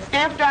 15 minutes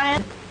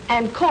after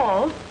and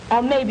called,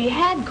 or maybe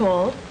had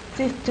called,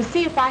 to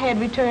see if I had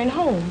returned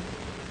home.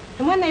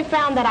 And when they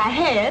found that I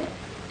had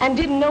and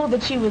didn't know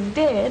that she was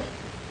dead,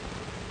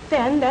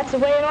 then that's the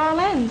way it all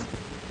ends.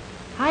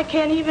 I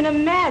can't even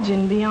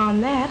imagine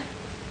beyond that.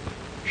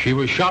 She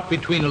was shot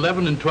between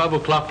 11 and 12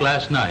 o'clock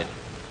last night.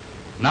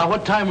 Now,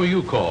 what time were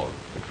you called?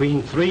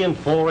 Between 3 and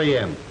 4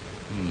 a.m.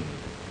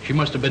 She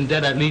must have been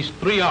dead at least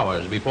 3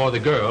 hours before the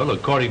girl,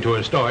 according to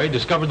her story,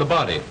 discovered the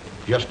body.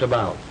 Just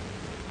about.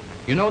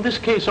 You know, this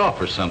case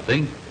offers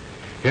something.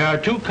 Here are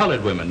two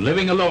colored women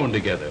living alone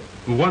together,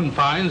 who one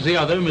finds the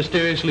other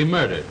mysteriously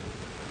murdered.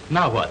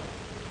 Now what?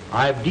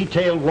 I've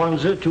detailed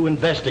Wanzer to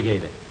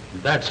investigate it.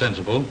 That's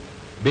sensible.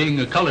 Being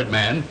a colored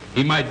man,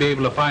 he might be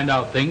able to find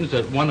out things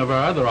that one of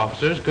our other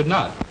officers could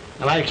not.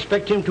 And I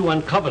expect him to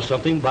uncover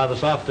something by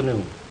this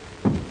afternoon.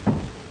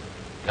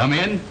 Come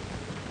in.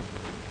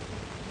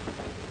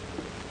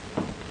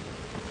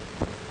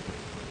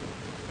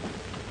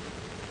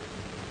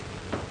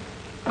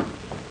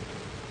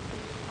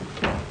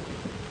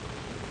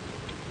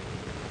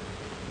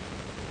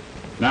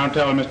 Now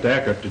tell Mr.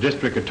 Eckert, the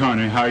district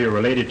attorney, how you're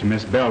related to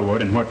Miss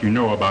Bellwood and what you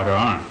know about her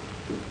aunt.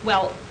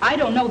 Well, I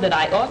don't know that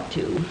I ought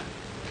to.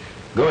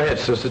 Go ahead,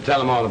 sister. Tell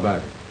them all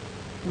about it.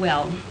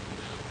 Well,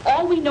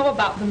 all we know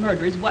about the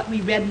murder is what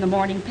we read in the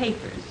morning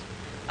papers.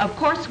 Of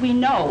course, we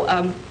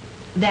know,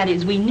 that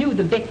is, we knew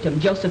the victim,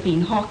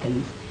 Josephine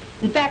Hawkins.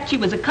 In fact, she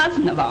was a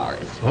cousin of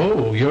ours.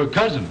 Oh, your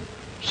cousin.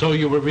 So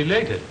you were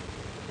related.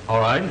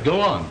 All right,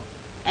 go on.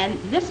 And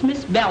this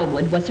Miss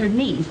Bellwood was her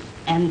niece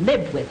and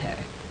lived with her.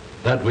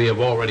 That we have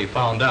already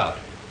found out.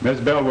 Miss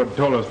Bellwood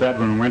told us that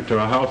when we went to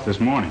her house this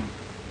morning.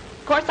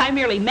 Of course, I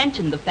merely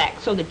mentioned the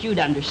fact so that you'd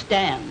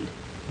understand.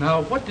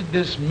 Now, what did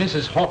this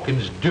Mrs.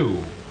 Hawkins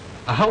do?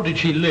 How did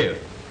she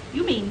live?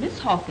 You mean Miss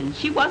Hawkins?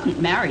 She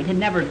wasn't married, had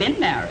never been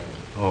married.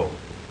 Oh.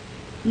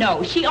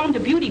 No, she owned a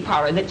beauty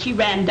parlor that she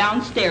ran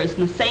downstairs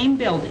in the same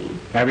building.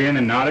 Have you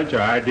any knowledge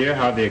or idea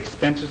how the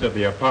expenses of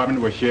the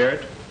apartment were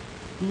shared?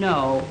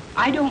 No,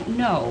 I don't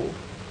know.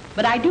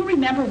 But I do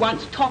remember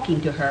once talking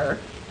to her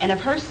and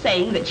of her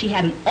saying that she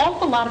had an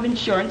awful lot of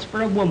insurance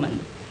for a woman,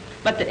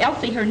 but that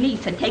Elsie, her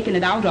niece, had taken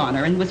it out on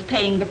her and was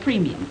paying the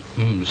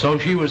premiums. So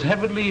she was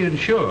heavily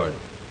insured,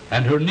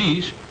 and her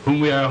niece,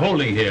 whom we are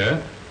holding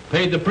here,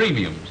 paid the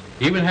premiums,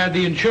 even had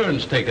the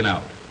insurance taken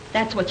out.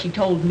 That's what she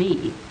told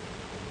me.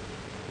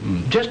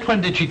 Just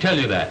when did she tell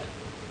you that?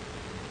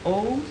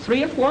 Oh,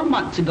 3 or 4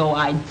 months ago,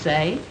 I'd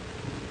say.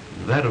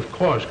 That, of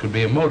course, could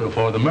be a motive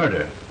for the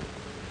murder.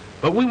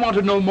 But we want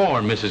to know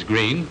more, Mrs.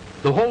 Green.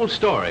 The whole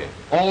story.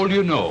 All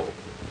you know.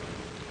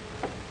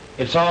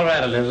 It's all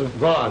right, Elizabeth.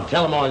 Go on.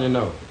 Tell them all you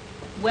know.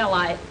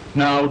 Well,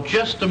 Now,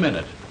 just a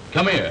minute.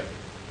 Come here.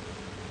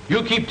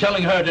 You keep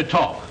telling her to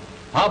talk.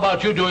 How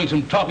about you doing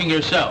some talking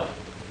yourself?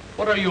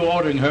 What are you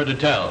ordering her to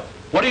tell?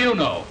 What do you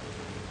know?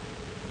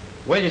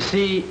 Well, you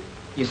see,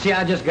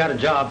 I just got a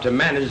job to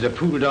manage the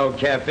Poodle Dog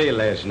Cafe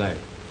last night.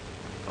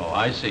 Oh,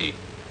 I see.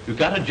 You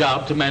got a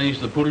job to manage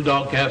the Poodle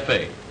Dog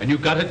Cafe, and you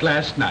got it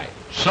last night.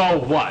 So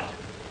what?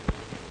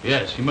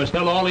 Yes, he must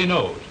tell all he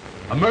knows.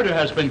 A murder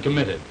has been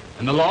committed,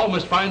 and the law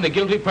must find the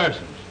guilty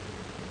persons.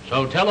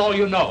 So tell all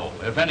you know,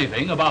 if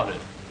anything, about it.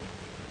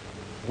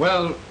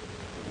 Well,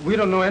 we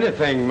don't know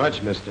anything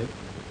much, mister.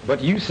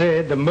 But you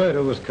said the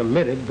murder was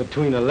committed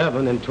between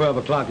 11 and 12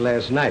 o'clock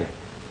last night.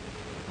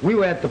 We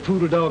were at the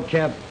Poodle Dog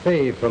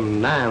Cafe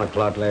from 9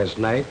 o'clock last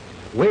night,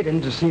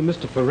 waiting to see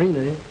Mr.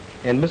 Farina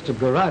and Mr.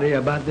 Garotti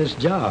about this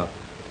job.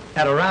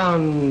 At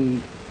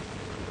around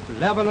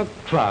 11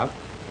 o'clock,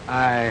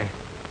 I...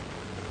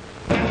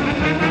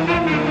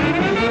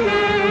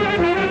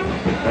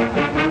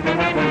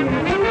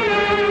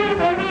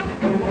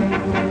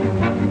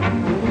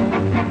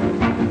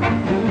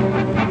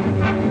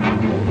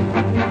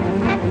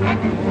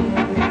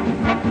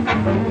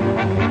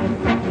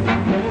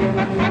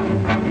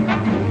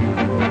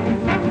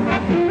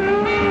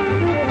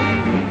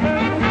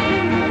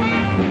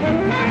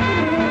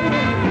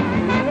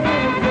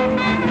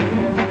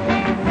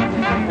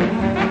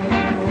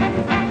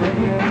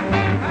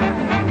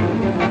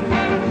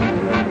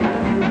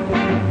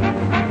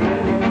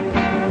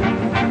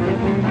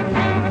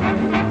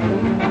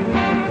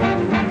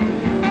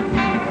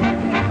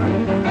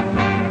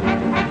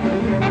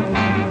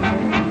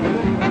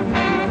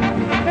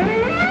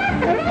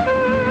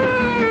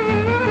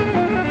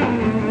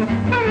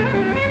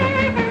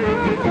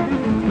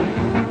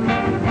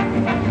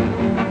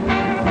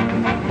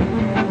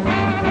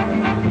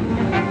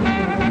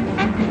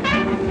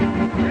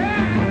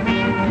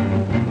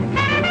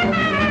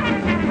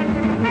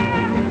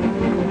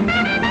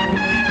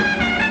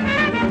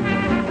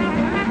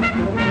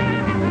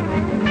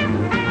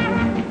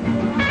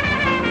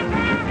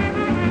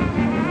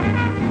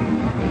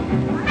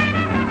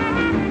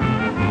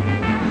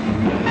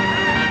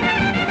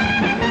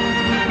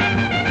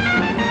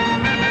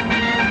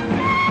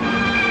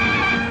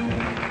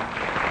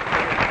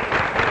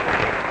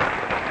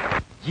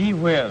 Gee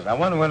whiz, I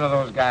wonder when are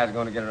those guys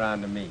going to get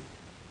around to me.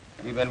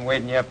 We've been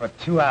waiting here for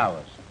 2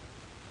 hours.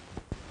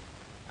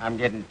 I'm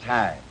getting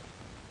tired.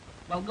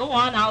 Well, go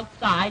on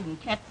outside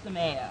and catch some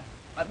air.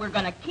 But we're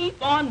going to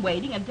keep on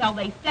waiting until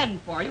they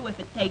send for you if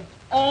it takes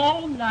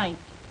all night.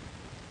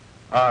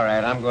 All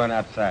right, I'm going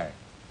outside.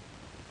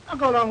 I'll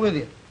go along with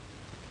you.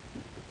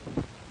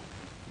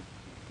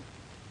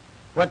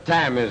 What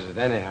time is it,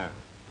 anyhow?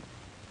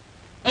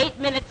 8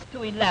 minutes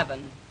to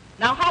 11.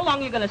 Now, how long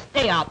are you going to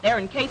stay out there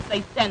in case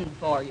they send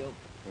for you?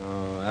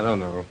 Oh, I don't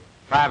know.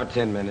 5 or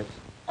 10 minutes.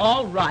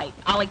 All right.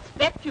 I'll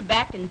expect you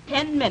back in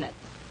 10 minutes.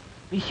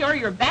 Be sure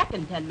you're back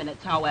in 10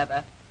 minutes,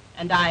 however.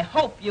 And I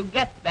hope you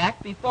get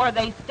back before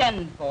they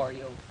send for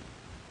you.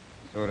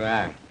 So do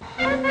I.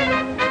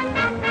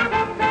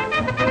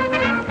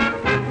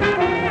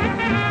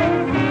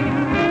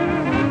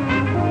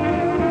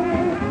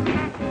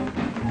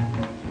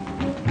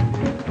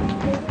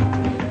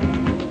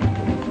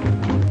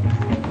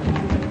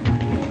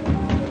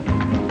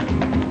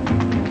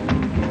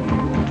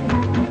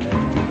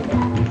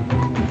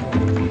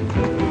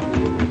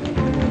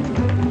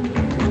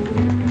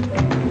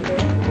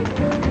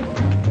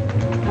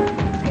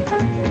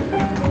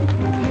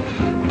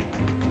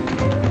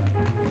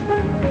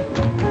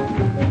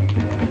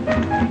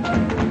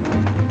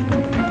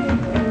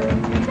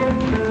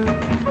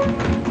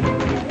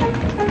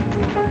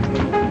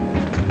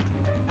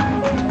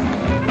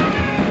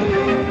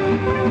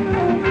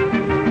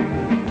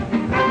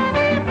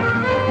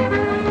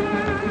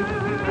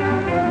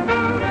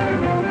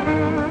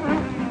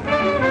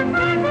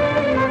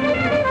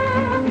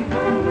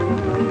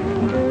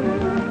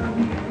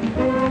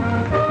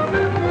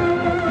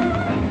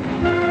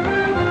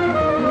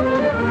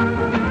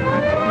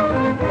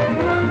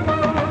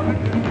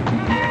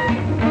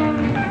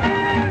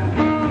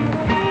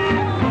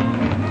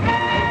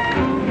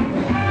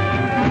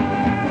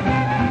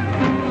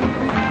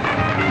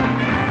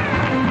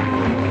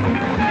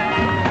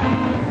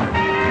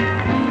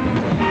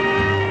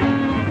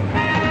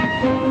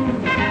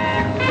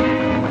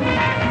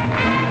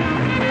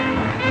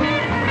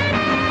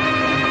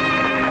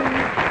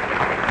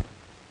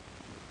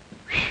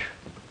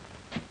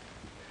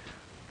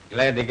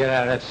 Glad to get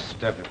out of that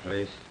stuffy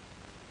place.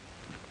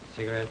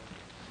 Cigarette?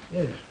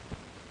 Yeah.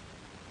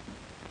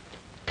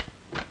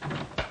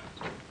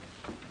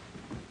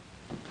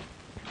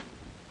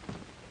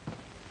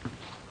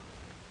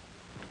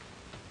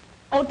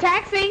 Oh,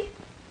 taxi?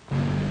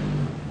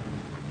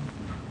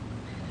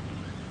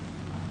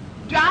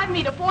 Drive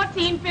me to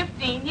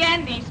 1415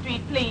 Yandy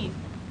Street, please.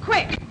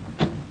 Quick.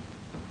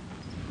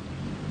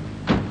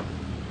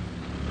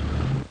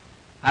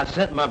 I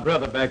sent my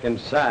brother back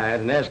inside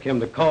and asked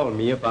him to call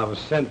me if I was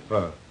sent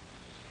for.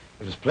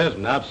 It was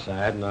pleasant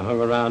outside, and I hung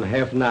around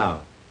half an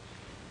hour.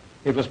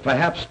 It was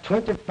perhaps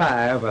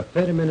 25 or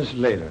 30 minutes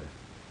later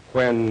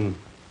when...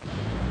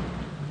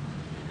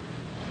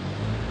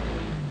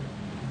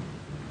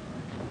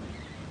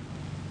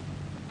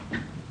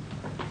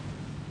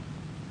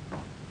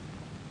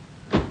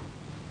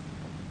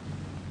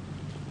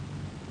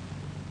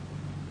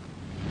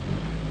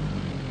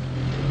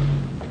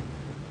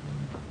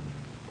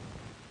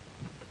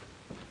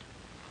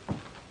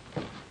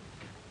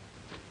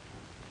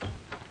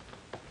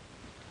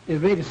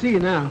 It's ready to see you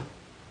now.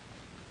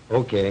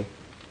 Okay.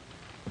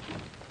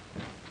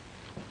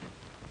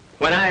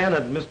 When I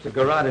entered Mr.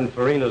 Garrod and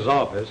Farina's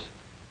office,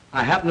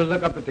 I happened to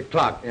look up at the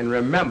clock and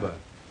remember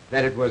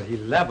that it was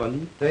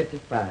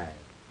 11:35.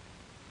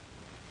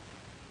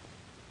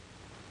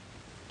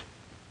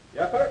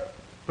 Yes, sir.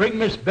 Bring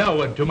Miss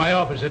Bellwood to my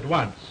office at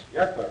once.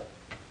 Yes, sir.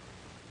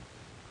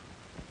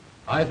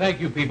 I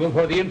thank you people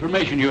for the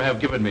information you have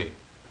given me.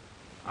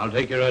 I'll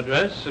take your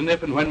address, and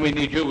if and when we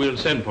need you, we'll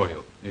send for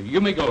you.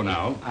 You may go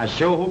now. I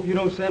sure hope you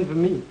don't send for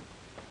me.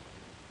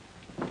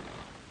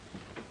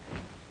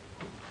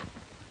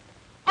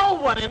 Oh,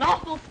 what an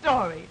awful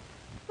story.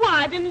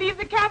 Why, I didn't leave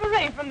the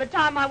cabaret from the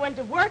time I went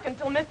to work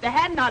until Mr.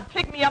 Hadnot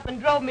picked me up and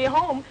drove me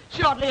home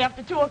shortly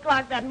after 2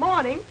 o'clock that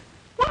morning.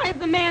 Why, if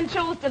the man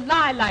chose to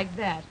lie like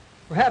that?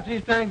 Perhaps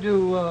he's trying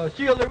to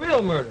shield the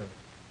real murder.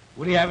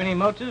 Would he have any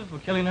motive for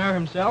killing her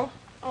himself?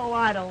 Oh,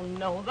 I don't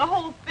know. The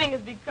whole thing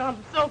has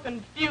become so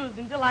confused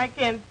until I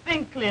can't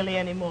think clearly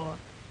anymore.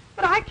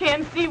 But I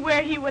can't see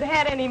where he would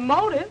have any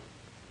motive.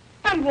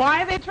 And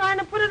why are they trying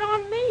to put it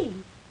on me?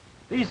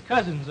 These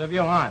cousins of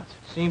your aunt's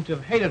seem to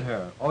have hated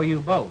her, or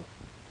you both.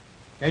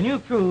 Can you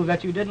prove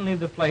that you didn't leave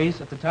the place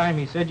at the time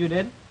he said you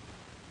did?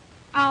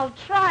 I'll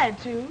try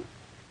to.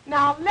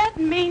 Now, let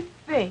me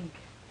think.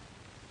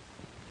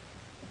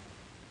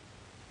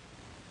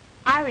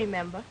 I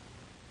remember.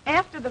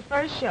 After the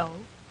first show,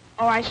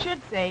 or I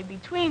should say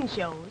between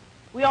shows,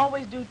 we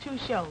always do 2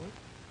 shows,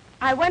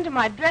 I went to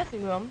my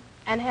dressing room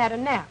and had a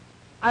nap.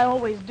 I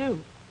always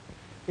do.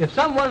 If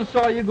someone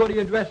saw you go to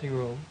your dressing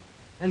room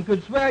and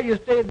could swear you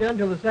stayed there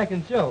until the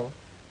second show,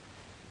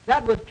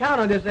 that would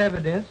counter this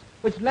evidence,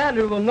 which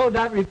Landry will no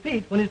doubt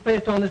repeat when he's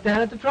placed on the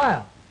stand at the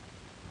trial.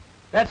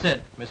 That's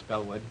it, Miss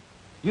Bellwood.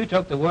 You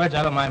took the words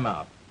out of my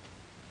mouth.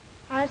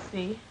 I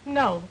see.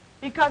 No.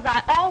 because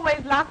I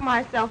always lock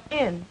myself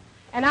in,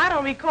 and I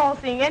don't recall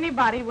seeing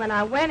anybody when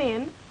I went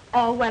in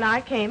or when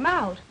I came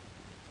out.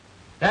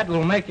 That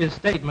will make his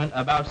statement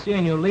about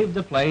seeing you leave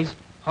the place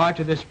hard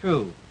to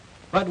disprove.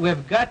 But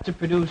we've got to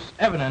produce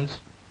evidence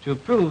to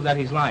prove that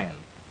he's lying.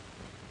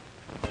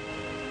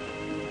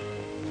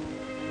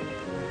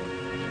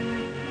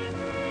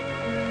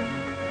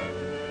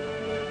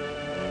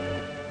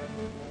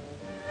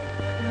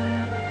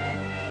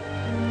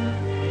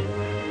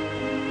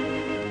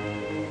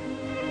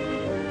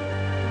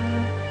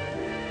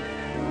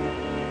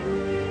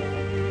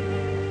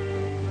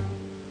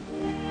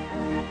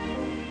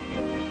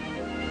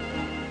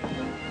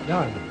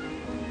 Darling.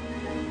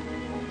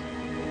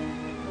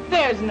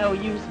 There's no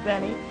use,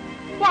 Benny.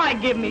 Why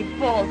give me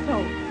false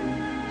hope?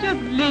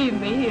 Just leave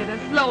me here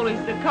to slowly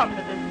succumb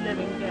to this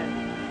living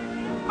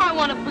death. I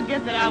want to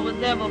forget that I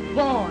was ever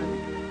born,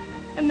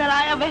 and that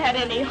I ever had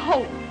any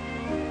hope,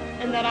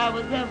 and that I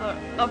was ever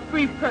a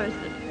free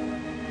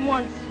person,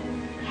 once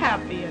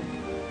happy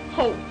and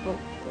hopeful.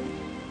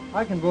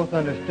 I can both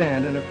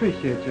understand and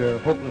appreciate your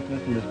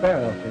hopelessness and despair,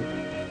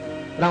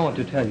 Elsie. But I want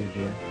to tell you,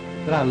 dear,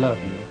 that I love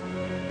you.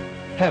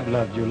 Have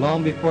loved you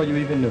long before you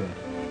even knew it.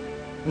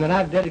 And that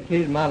I've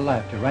dedicated my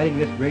life to righting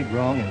this great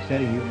wrong and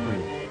setting you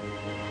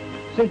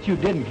free. Since you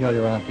didn't kill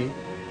your auntie,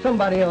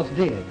 somebody else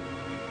did.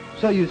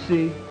 So you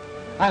see,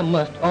 I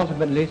must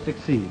ultimately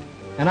succeed.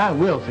 And I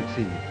will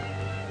succeed.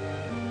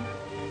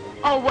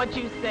 Oh, what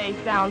you say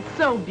sounds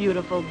so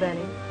beautiful,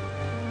 Benny.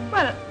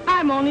 But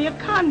I'm only a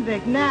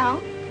convict now.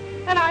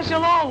 And I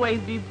shall always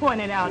be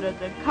pointed out as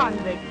a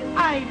convict.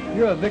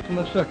 You're a victim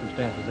of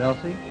circumstances,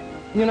 Elsie.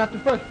 And you're not the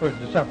first person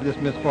to suffer this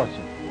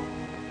misfortune.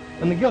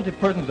 When the guilty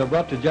persons are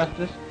brought to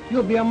justice,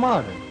 you'll be a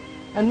martyr.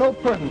 And no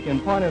person can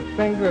point a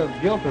finger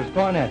of guilt or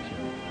scorn at you.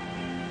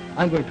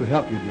 I'm going to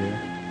help you,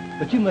 dear.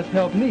 But you must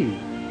help me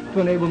to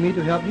enable me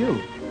to help you.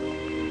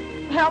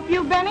 Help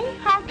you, Benny?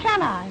 How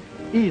can I?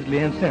 Easily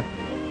and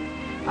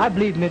simply. I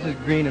believe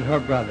Mrs. Green and her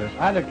brothers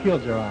either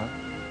killed your aunt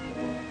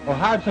or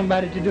hired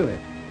somebody to do it.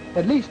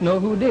 At least know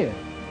who did.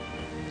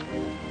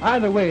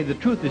 Either way, the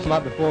truth is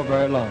not before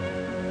very long.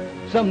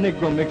 Some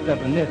Negro mixed up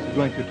in this is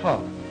going to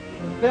talk.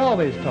 They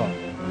always talk.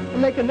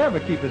 And they can never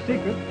keep a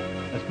secret,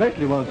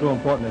 especially one so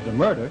important as a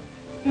murder.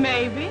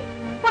 Maybe.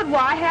 But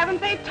why haven't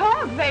they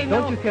talked? They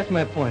know... Don't you catch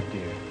my point,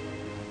 dear?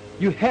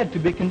 You had to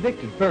be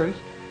convicted first.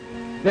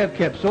 They've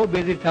kept so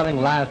busy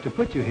telling lies to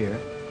put you here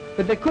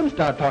that they couldn't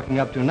start talking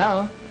up to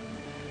now.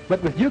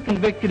 But with you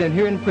convicted and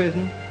here in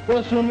prison,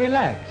 they'll soon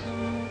relax.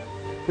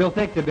 They'll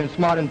think they've been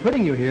smart in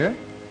putting you here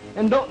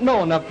and don't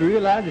know enough to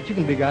realize that you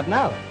can be gotten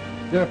out.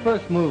 Their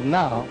first move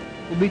now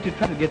will be to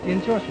try to get the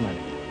insurance money.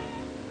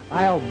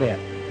 I'll bet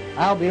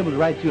I'll be able to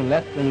write you in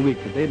less than a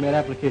week that they've made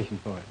application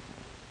for it.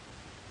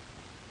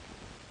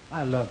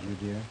 I love you,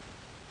 dear.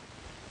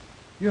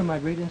 You're my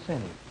great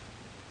incentive.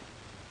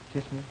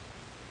 Kiss me.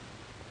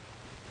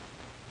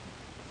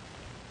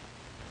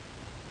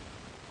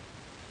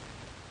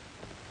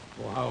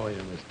 Well, how are you,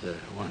 Mr.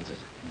 Wansit?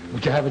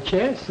 Would you have a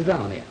chair? Sit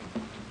down here.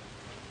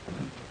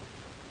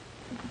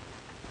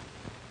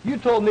 You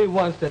told me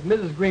once that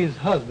Mrs. Green's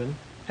husband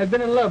had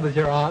been in love with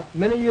your aunt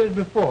many years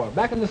before,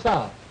 back in the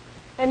South.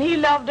 And he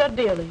loved her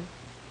dearly.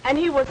 And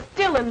he was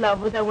still in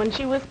love with her when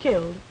she was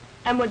killed,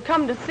 and would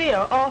come to see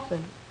her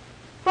often.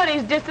 But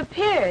he's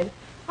disappeared.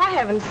 I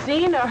haven't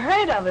seen or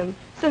heard of him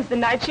since the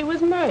night she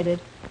was murdered.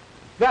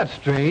 That's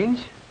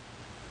strange.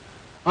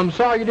 I'm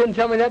sorry you didn't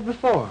tell me that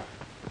before.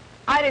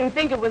 I didn't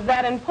think it was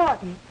that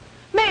important.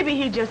 Maybe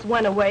he just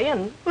went away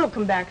and will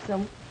come back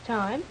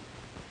sometime.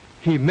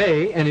 He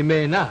may and he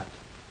may not.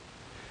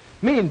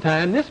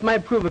 Meantime, this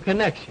might prove a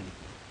connection.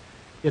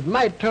 It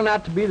might turn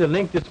out to be the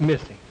link that's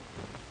missing.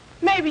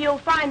 Maybe you'll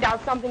find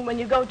out something when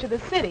you go to the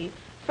city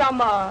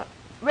from,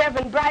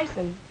 Reverend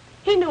Bryson.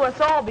 He knew us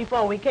all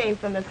before we came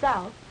from the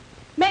South.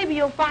 Maybe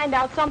you'll find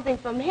out something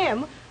from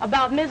him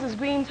about Mrs.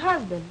 Green's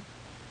husband.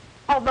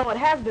 Although it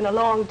has been a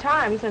long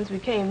time since we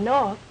came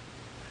north.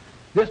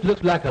 This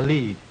looks like a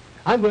lead.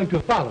 I'm going to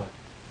follow it.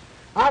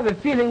 I have a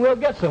feeling we'll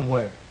get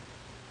somewhere.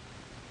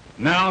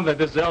 Now that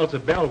this Elsa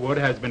Bellwood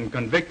has been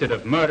convicted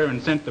of murder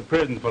and sent to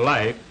prison for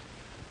life,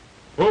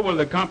 who will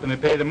the company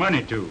pay the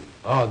money to?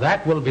 Oh,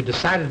 that will be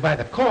decided by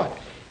the court.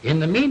 In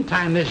the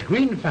meantime, this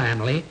Green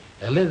family,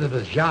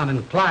 Elizabeth, John,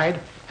 and Clyde,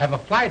 have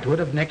applied to it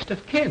of next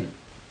of kin.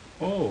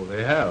 Oh,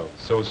 they have?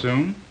 So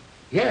soon?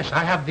 Yes,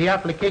 I have the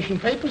application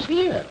papers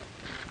here.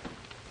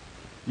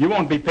 You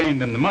won't be paying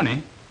them the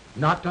money?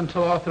 Not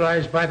until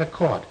authorized by the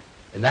court,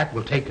 and that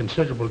will take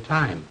considerable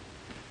time.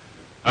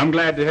 I'm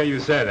glad to hear you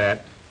say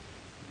that.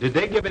 Did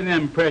they give any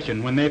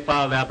impression when they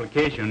filed the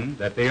application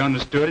that they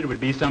understood it would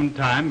be some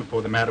time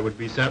before the matter would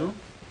be settled?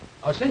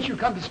 Oh, since you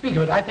come to speak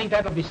of it, I think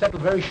that will be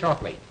settled very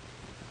shortly.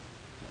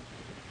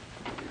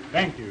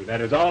 Thank you. That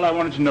is all I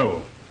wanted to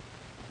know.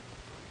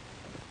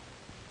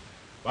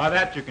 By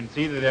that, you can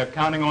see that they're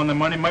counting on the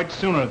money much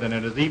sooner than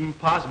it is even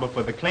possible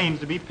for the claims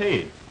to be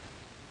paid.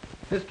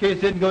 This case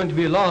isn't going to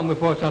be long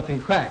before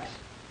something cracks.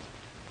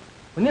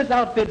 When this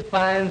outfit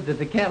finds that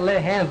they can't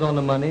lay hands on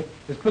the money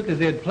as quick as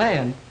they had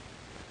planned,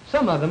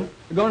 Some of them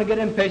are going to get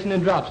impatient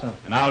and drop something.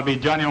 And I'll be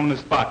Johnny on the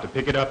spot to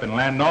pick it up and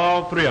land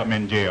all three of them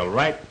in jail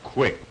right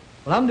quick.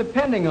 Well, I'm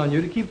depending on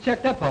you to keep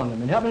checked up on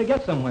them and help me to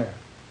get somewhere.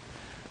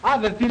 I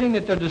have a feeling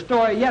that there's a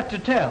story yet to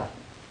tell.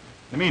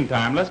 In the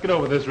meantime, let's get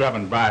over this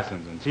Reverend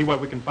Bryson's and see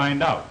what we can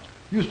find out.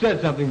 You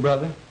said something,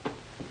 brother.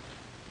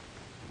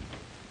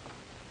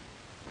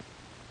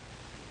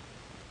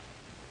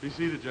 Be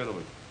seated,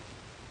 gentlemen.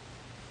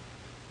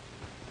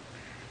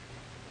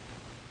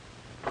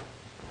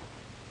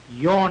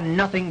 You're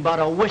nothing but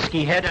a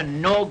whiskey head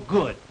and no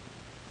good.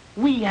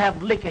 We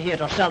have liquor here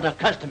to sell to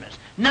customers,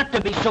 not to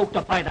be soaked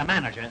up by the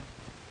manager.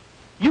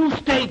 You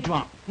stay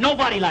drunk.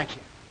 Nobody likes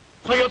you.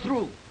 So you're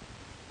through.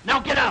 Now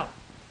get out.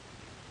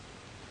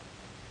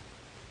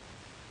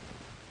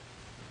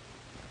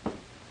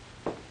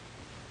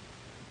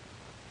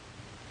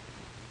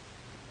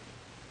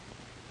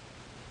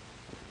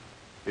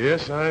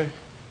 Yes, I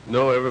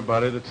know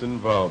everybody that's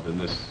involved in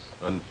this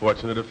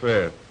unfortunate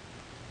affair.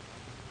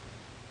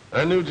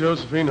 I knew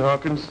Josephine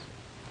Hawkins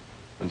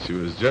when she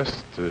was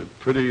just a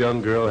pretty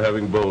young girl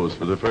having beaus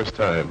for the first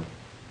time.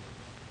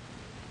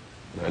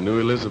 I knew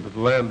Elizabeth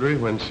Landry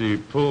when she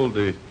pulled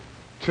the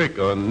trick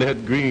on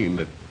Ned Green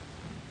that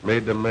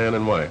made them man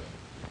and wife.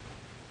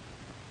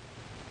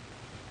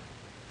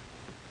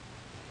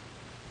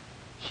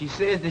 She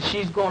says that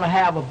she's going to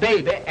have a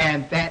baby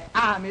and that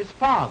I'm his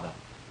father.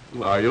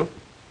 Are you?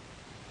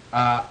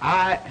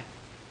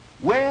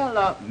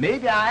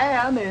 Maybe I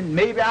am and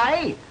maybe I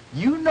ain't.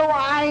 You know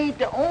I ain't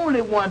the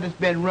only one that's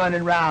been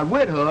running around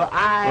with her.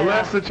 Well,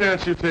 that's the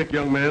chance you take,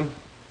 young man.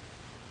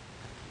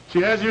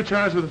 She has you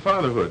charged with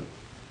fatherhood.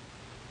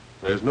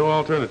 There's no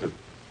alternative.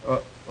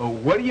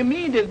 What do you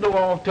mean there's no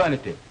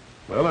alternative?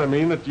 Well, I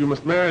mean that you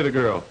must marry the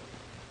girl.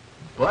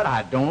 But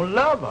I don't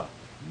love her.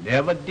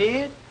 Never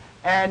did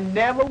and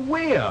never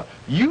will.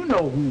 You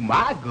know who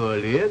my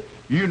girl is.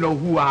 You know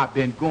who I've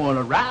been going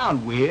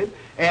around with.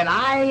 And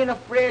I ain't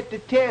afraid to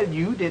tell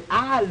you that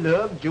I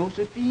love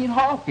Josephine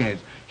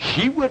Hawkins.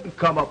 She wouldn't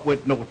come up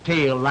with no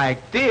tale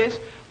like this.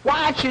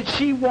 Why should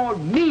she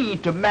want me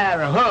to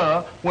marry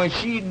her when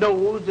she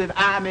knows that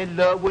I'm in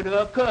love with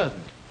her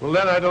cousin? Well,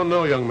 that I don't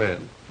know, young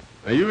man.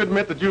 Now, you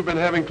admit that you've been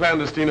having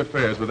clandestine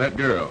affairs with that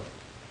girl.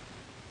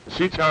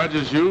 She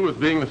charges you with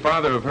being the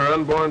father of her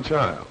unborn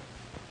child.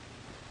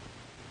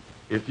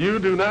 If you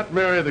do not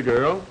marry the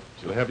girl,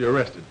 she'll have you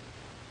arrested,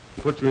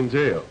 put you in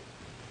jail.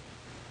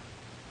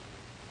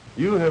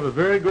 You have a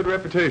very good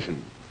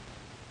reputation,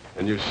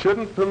 and you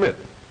shouldn't permit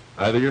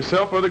either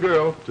yourself or the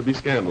girl to be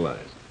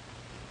scandalized.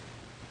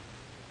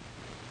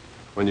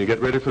 When you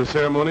get ready for the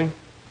ceremony,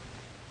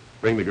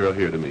 bring the girl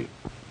here to me.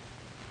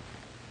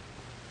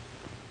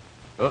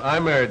 Well, I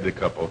married the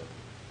couple,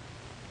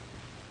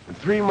 and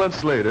 3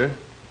 months later,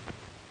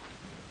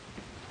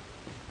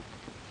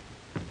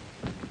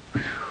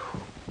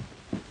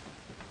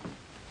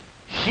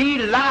 she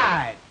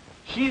lied.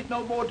 She's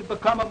no more to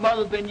become a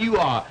mother than you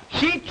are.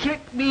 She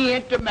tricked me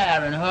into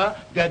marrying her,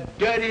 the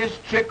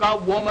dirtiest trick a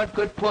woman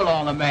could pull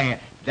on a man.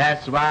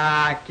 That's why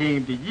I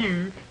came to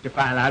you to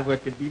find out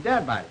what could be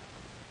done by it.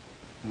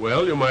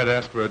 well, you might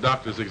ask for a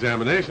doctor's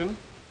examination,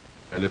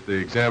 and if the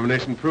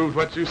examination proves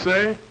what you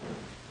say,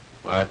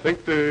 I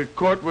think the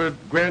court would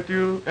grant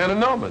you an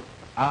annulment.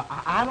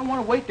 I don't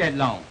want to wait that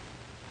long.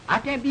 I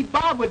can't be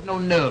bothered with no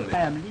nerves.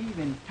 I'm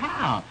leaving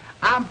town.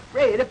 I'm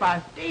afraid if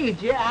I stayed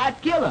here,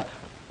 I'd kill her.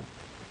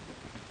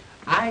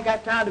 I ain't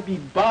got time to be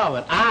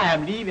bothered. I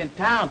am leaving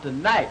town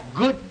tonight.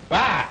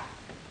 Goodbye.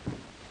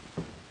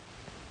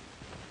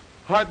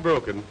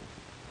 Heartbroken,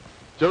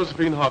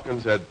 Josephine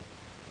Hawkins had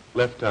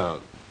left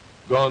town,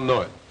 gone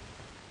north.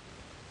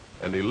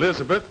 And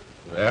Elizabeth,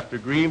 after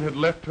Green had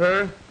left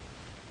her,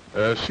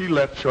 she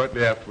left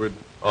shortly afterward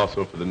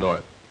also for the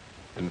north.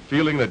 And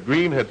feeling that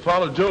Green had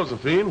followed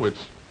Josephine, which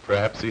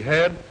perhaps he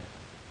had,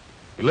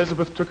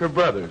 Elizabeth took her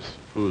brothers,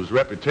 whose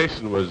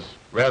reputation was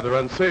rather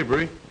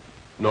unsavory,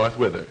 north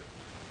with her.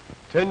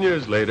 10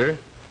 years later,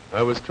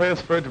 I was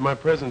transferred to my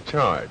present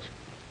charge.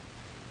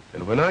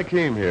 And when I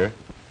came here,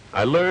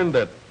 I learned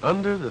that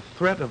under the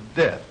threat of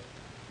death,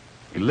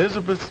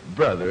 Elizabeth's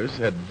brothers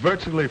had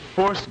virtually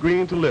forced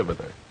Green to live with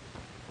her.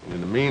 And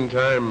in the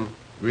meantime,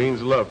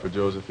 Green's love for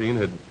Josephine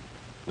had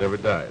never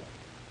died.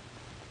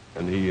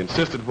 And he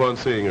insisted upon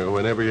seeing her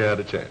whenever he had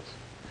a chance.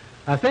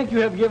 I think you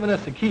have given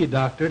us the key,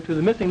 Doctor, to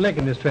the missing link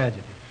in this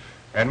tragedy.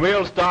 And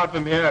we'll start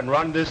from here and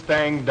run this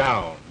thing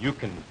down. You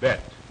can bet.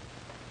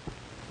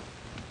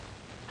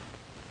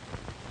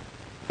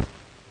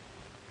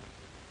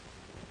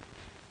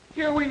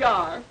 Here we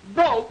are,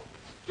 broke,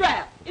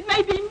 strapped. It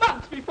may be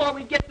months before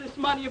we get this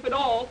money, if at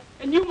all,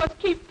 and you must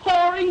keep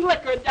pouring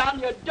liquor down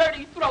your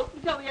dirty throat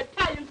until the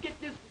Italians get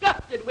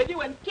disgusted with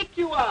you and kick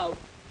you out.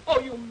 Oh,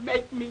 you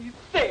make me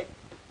sick.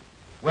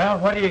 Well,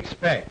 what do you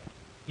expect?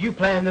 You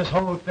planned this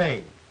whole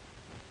thing.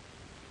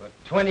 For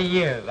 20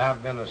 years,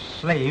 I've been a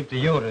slave to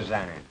your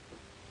design.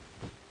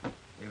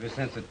 Ever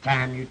since the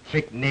time you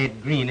tricked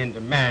Ned Green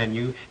into marrying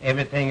you,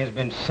 everything has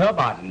been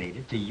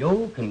subordinated to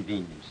your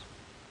convenience.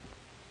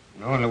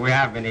 The only way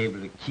I've been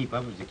able to keep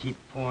up is to keep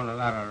pouring a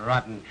lot of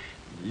rotten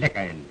liquor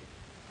in me.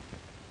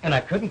 And I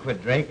couldn't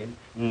quit drinking.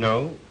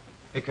 No,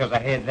 because I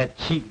had that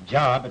cheap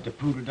job at the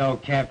Poodle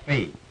Dog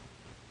Cafe.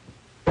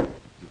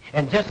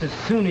 And just as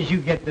soon as you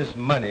get this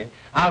money,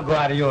 I'll go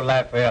out of your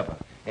life forever.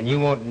 And you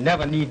won't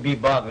never need be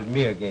bothered with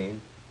me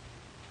again.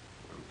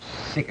 I'm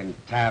sick and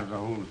tired of the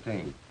whole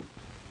thing.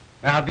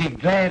 And I'll be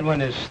glad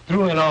when it's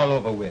through and all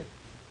over with.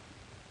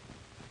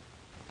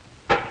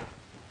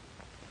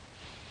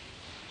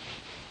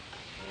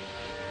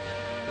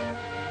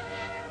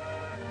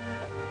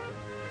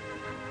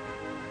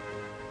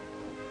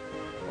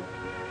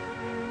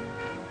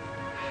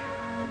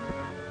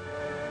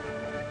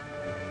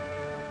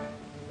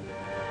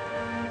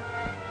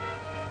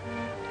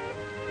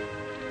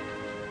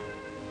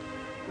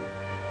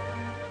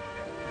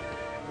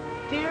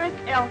 Dearest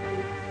Elsie,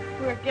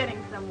 we're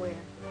getting somewhere.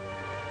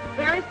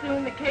 Very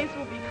soon the case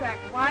will be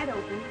cracked wide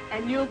open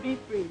and you'll be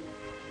free.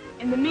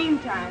 In the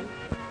meantime,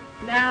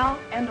 now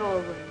and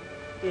always,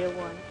 dear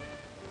one,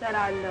 that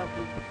I love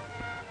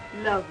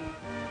you. Love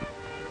you.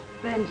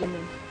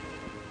 Benjamin.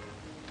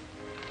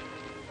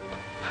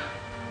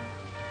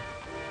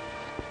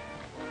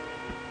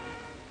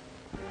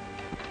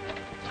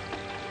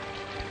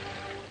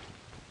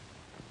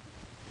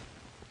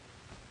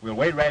 We'll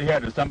wait right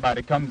here till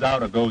somebody comes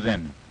out or goes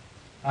in.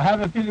 I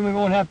have a feeling we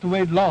won't have to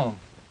wait long.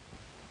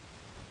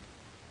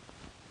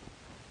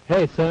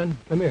 Hey, son,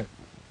 come here.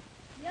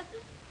 Yes,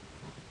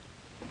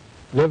 sir?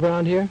 Live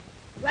around here?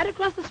 Right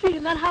across the street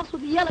in that house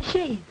with the yellow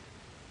shades.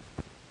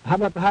 How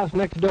about the house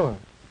next door?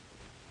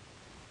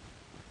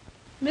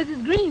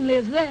 Mrs. Green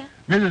lives there.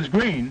 Mrs.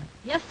 Green?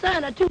 Yes, sir,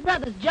 and her two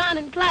brothers, John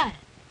and Clyde.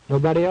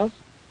 Nobody else?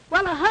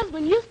 Well, her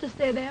husband used to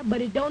stay there, but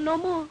he don't no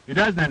more. He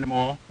doesn't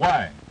anymore.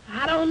 Why?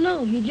 I don't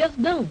know. He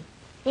just don't.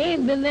 He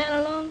ain't been there in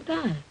a long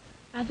time.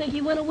 I think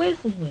he went away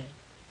somewhere.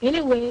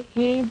 Anyway,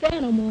 he ain't there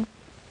no more.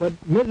 But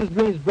Mrs.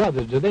 Green's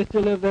brothers, do they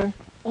still live there?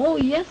 Oh,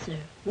 yes, sir.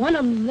 One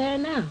of them's there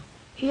now.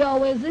 He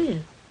always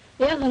is.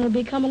 The other one will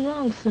be coming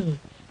along soon.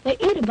 They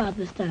eat about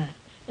this time,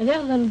 and the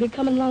other one will be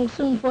coming along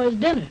soon for his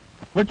dinner.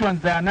 Which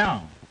one's there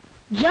now?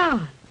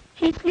 John.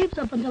 He sleeps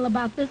up until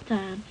about this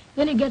time.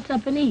 Then he gets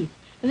up and eats.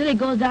 And then he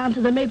goes down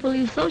to the Maple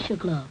Leaf Social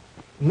Club.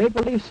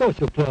 Maple Leaf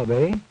Social Club,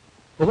 eh?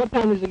 Well, what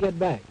time does he get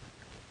back?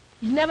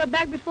 He's never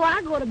back before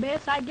I go to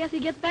bed, so I guess he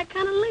gets back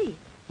kind of late.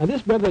 Now,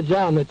 this brother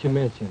John that you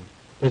mentioned,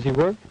 does he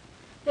work?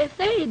 They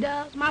say he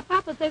does. My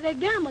papa says they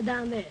gamble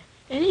down there,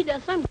 and he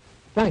does some...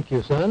 Thank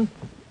you, son.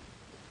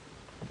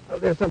 Oh,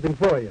 there's something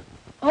for you.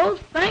 Oh,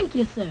 thank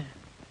you, sir.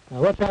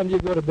 Now, what time do you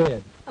go to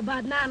bed?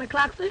 About 9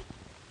 o'clock, sir.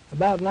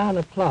 About 9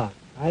 o'clock.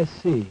 I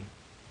see.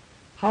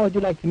 How would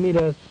you like to meet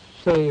us,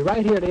 say,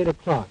 right here at 8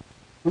 o'clock?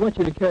 We want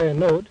you to carry a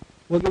note.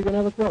 We'll give you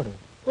another quarter.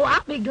 Oh,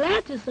 I'll be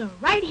glad to, sir.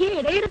 Right here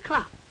at 8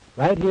 o'clock.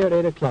 Right here at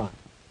 8 o'clock.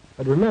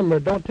 But remember,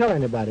 don't tell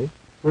anybody.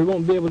 We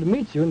won't be able to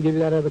meet you and give you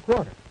that other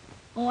quarter.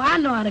 Oh, I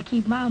know how to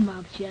keep my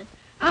mouth shut.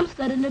 I'm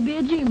studying to be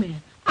a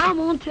G-man. I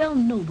won't tell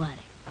nobody.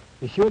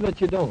 Be sure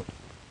that you don't.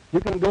 You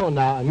can go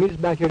now and meet us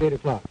back here at 8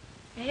 o'clock.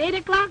 At 8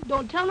 o'clock,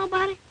 don't tell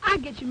nobody. I'll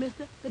get you,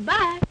 mister.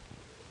 Goodbye.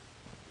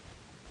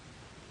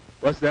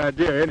 What's the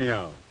idea,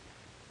 anyhow?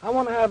 I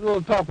want to have a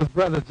little talk with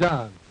Brother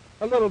John.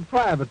 A little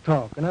private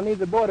talk, and I need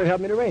the boy to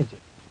help me to arrange it.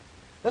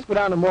 Let's go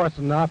down to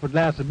Morrison now for a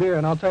glass of beer,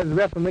 and I'll tell you the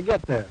rest when we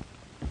get there.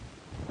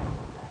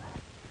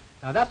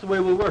 Now, that's the way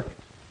we'll work it.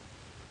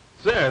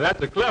 Sir, that's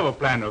a clever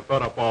plan to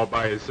thought up all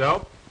by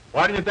yourself.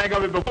 Why didn't you think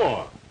of it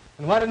before?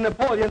 And why didn't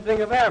Napoleon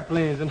think of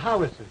airplanes and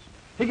howitzers?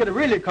 He could have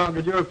really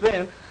conquered Europe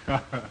then.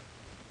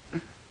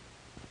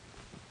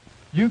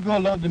 You go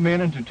load the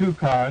men into 2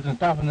 cars and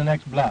stop in the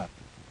next block.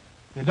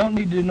 They don't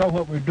need to know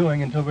what we're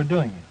doing until we're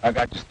doing it. I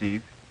got you,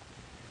 Steve.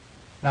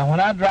 Now, when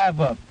I drive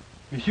up,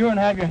 be sure and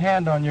have your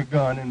hand on your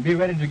gun and be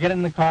ready to get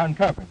in the car and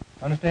cover it.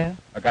 Understand?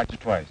 I got you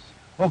twice.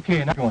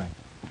 Okay, now going.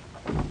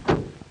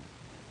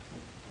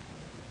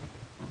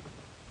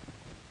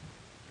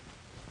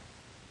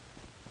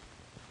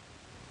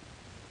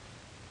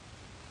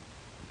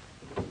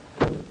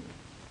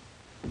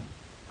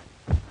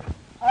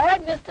 All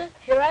right, mister.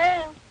 Here I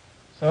am.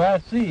 So I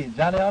see.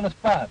 Johnny on the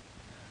spot.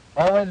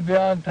 Always be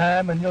on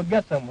time and you'll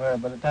get somewhere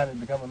by the time you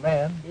become a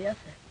man. Yes,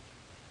 sir.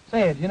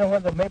 Say, do you know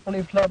where the Maple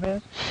Leaf Club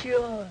is?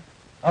 Sure.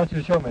 I want you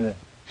to show me that.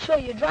 Sure,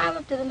 you drive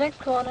up to the next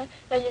corner,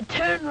 then you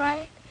turn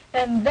right,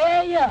 and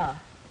there you are.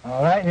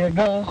 All right, here it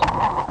goes.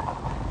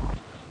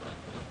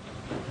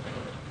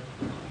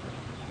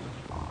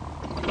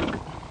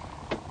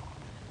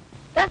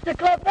 That's the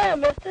club there,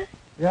 mister.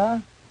 Yeah?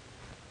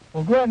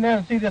 Well, go in there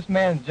and see this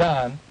man,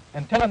 John,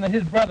 and tell him that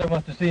his brother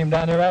wants to see him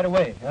down there right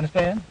away. You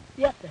understand?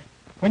 Yes, sir.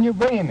 When you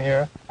bring him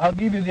here, I'll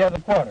give you the other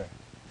quarter.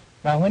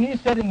 Now, when he's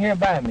sitting here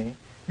by me,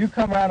 you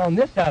come around on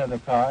this side of the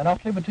car, and I'll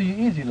slip it to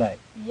you easy like.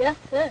 Yes,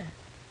 sir.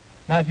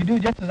 Now, if you do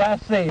just as I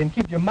say and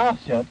keep your mouth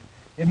shut,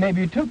 it may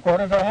be 2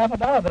 quarters or $50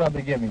 that I'll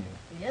be giving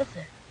you. Yes,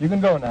 sir. You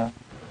can go now.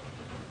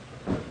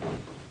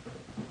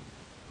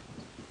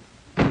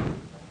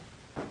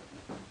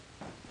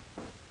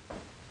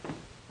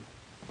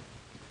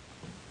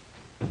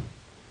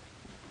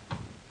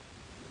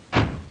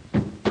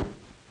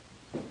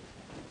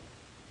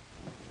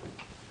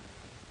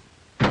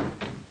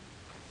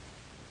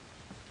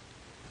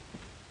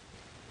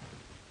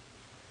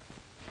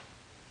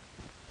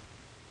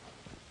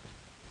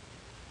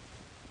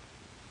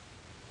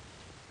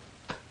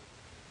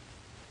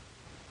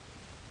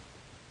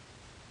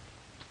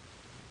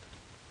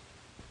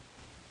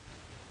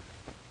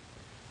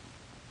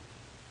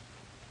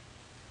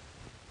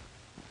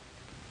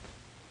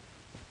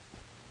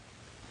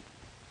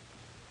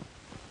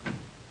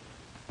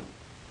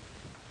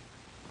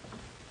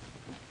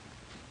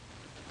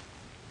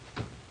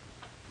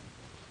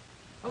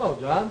 Hello,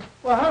 John.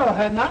 Well, hello,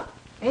 Edna.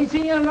 Ain't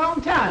seen you in a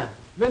long time.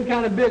 Been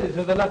kind of busy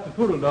since I left the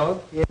poodle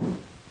dog. Yeah.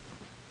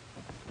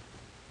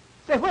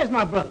 Say, where's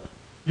my brother?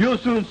 You'll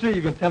soon see,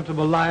 you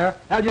contemptible liar.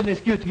 That was just an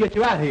excuse to get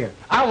you out here.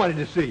 I wanted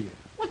to see you.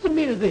 What's the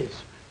meaning of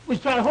this?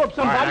 Was trying to hope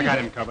All right, somebody... I got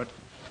him covered.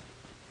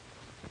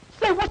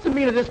 Say, what's the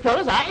meaning of this,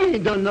 fellas? I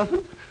ain't done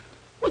nothing.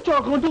 What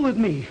y'all gonna do with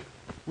me?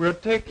 We're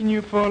taking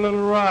you for a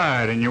little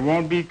ride, and you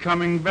won't be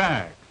coming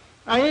back.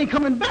 I ain't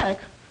coming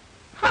back.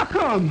 How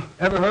come?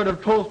 Ever heard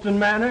of Tolston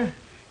Manor?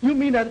 You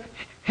mean that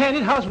handy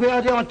house way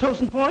out there on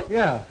Tolston Point?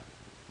 Yeah.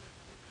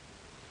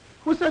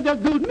 What's that got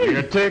to do with me?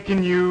 We're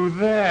taking you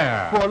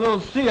there. For a little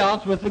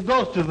seance with the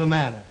ghost of the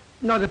manor.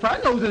 Not if I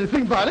knows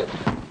anything about it.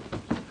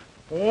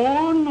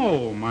 Oh,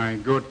 no, my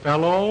good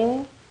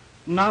fellow.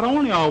 Not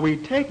only are we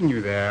taking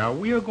you there,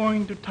 we are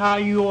going to tie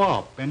you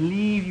up and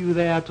leave you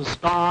there to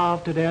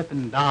starve to death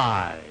and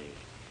die.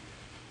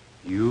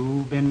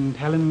 You've been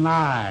telling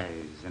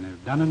lies and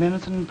have done an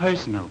innocent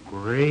person a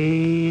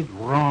great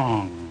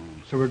wrong.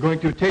 So we're going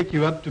to take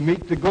you up to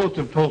meet the ghost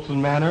of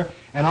Tolston Manor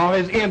and all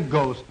his imp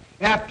ghosts,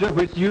 after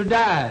which you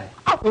die.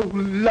 Oh,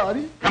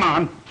 Lordy. Come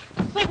on.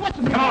 Say, what's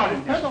the meaning? Come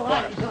on. That's all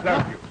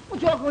right.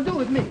 What y'all gonna do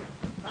with me?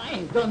 I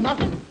ain't done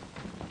nothing.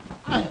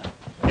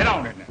 Get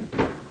on it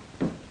now.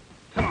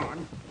 Come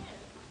on.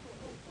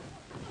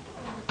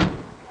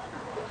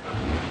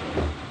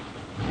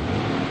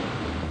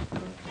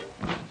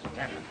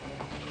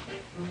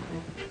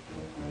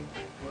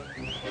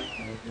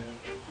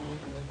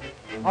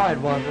 All right,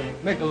 Wanda,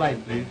 make a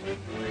light, please.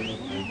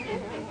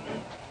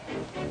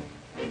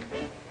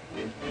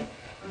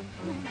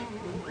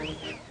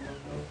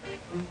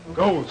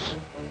 Ghosts,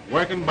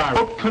 working by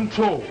rope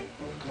control.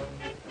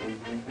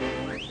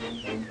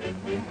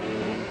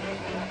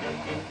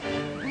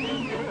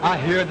 I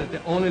hear that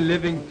the only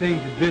living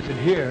things that visit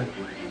here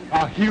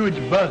are huge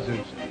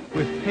buzzards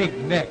with pink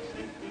necks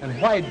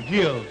and white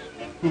gills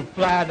who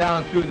fly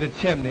down through the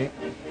chimney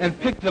and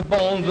pick the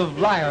bones of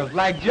liars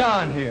like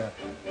John here,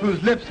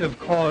 whose lips have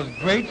caused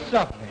great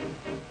suffering.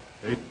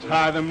 They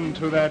tie them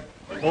to that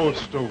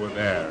post over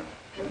there.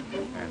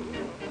 And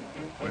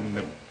when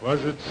the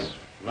buzzards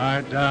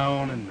fly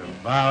down and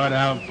devour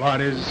our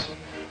bodies,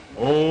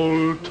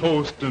 old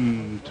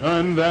Tolston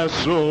turned their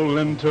soul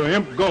into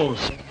imp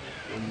ghosts.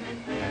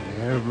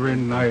 And every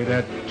night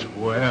at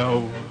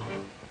 12...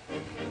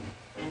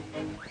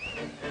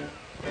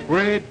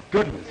 Great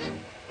goodness,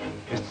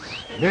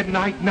 it's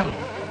midnight now.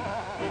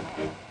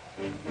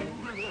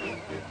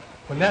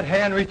 When that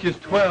hand reaches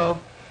 12,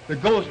 the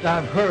ghost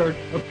I've heard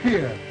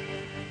appear.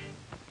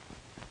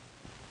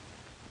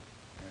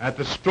 At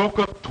the stroke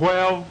of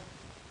 12,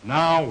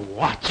 now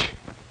watch.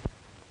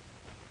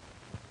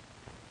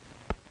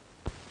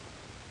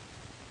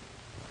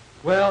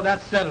 Well,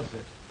 that settles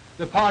it.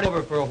 The party's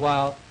over for a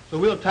while, so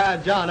we'll tie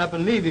John up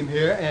and leave him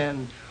here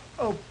and...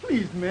 Oh,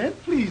 please, man,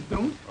 please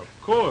don't. Of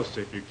course,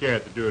 if you care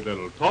to do a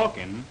little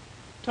talking,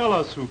 tell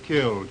us who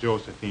killed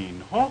Josephine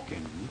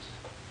Hawkins.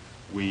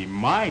 We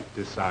might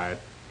decide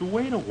to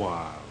wait a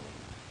while.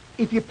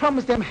 If you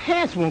promise them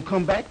hands won't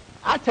come back,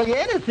 I'll tell you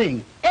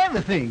anything,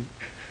 everything.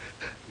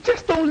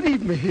 Just don't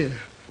leave me here.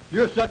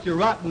 You're such a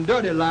rotten,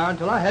 dirty liar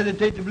until I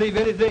hesitate to believe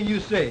anything you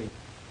say.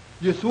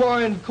 You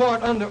swore in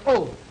court under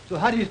oath, so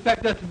how do you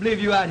expect us to believe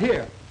you out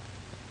here?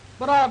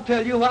 But I'll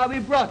tell you why we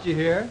brought you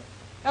here,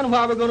 and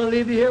why we're going to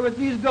leave you here with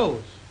these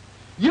ghosts.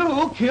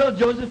 You killed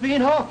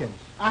Josephine Hawkins.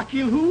 I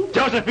killed who?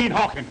 Josephine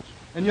Hawkins.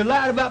 And you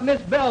lied about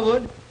Miss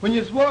Bellwood when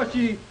you swore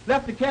she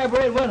left the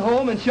cabaret and went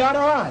home and shot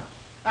her aunt.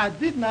 I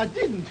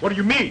didn't. What do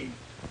you mean?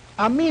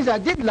 I means I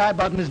did lie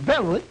about Miss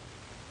Bellwood.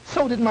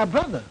 So did my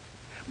brother.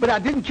 But I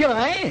didn't kill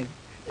her aunt.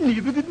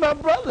 Neither did my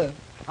brother.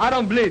 I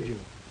don't believe you.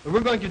 But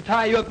we're going to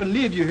tie you up and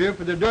leave you here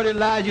for the dirty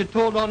lies you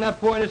told on that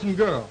poor innocent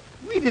girl.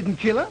 We didn't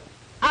kill her.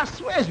 I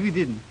swears we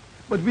didn't.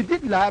 But we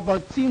did lie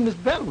about seeing Miss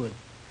Bellwood.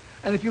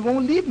 And if you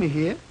won't leave me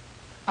here,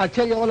 I'll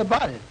tell you all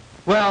about it.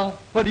 Well,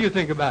 what do you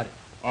think about it?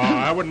 Oh,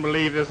 I wouldn't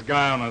believe this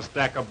guy on a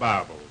stack of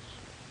Bibles.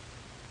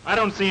 I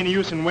don't see any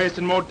use in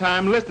wasting more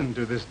time listening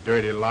to this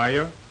dirty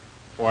liar.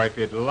 For if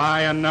he'd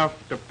lie enough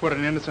to put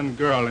an innocent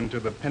girl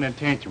into the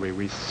penitentiary,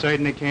 we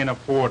certainly can't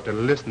afford to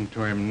listen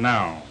to him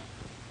now.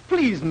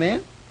 Please,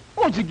 man,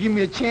 won't you give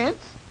me a chance?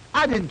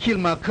 I didn't kill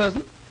my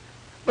cousin,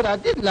 but I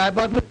did lie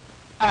about her.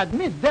 I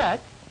admit that,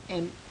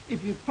 and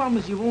if you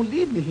promise you won't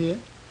leave me here,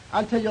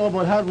 I'll tell you all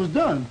about how it was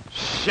done.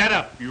 Shut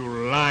up, you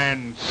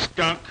lying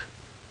skunk.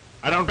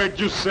 I don't heard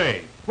you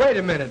say. Wait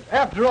a minute.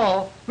 After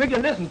all, we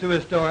can listen to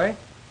his story,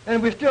 and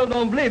if we still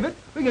don't believe it,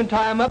 we can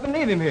tie him up and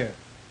leave him here.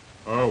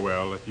 Oh,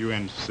 well, if you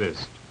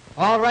insist.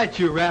 All right,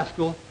 you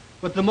rascal.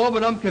 But the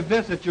moment I'm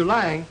convinced that you're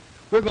lying,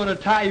 we're going to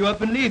tie you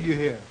up and leave you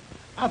here.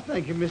 I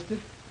thank you, mister.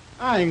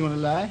 I ain't gonna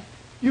lie.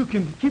 You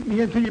can keep me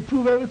here until you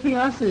prove everything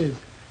I says.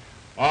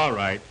 All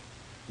right.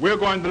 We're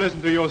going to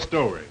listen to your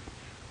story.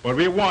 But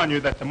we warn you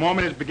that the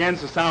moment it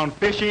begins to sound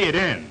fishy, it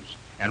ends.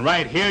 And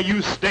right here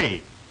you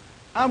stay.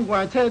 I'm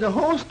going to tell you the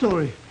whole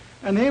story.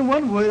 And ain't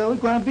one word of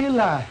it's going to be a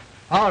lie.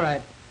 All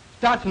right.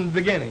 Start from the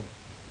beginning.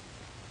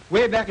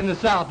 Way back in the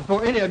South,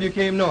 before any of you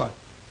came north.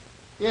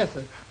 Yes,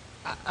 sir.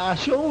 I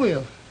sure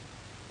will.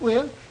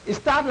 Well, it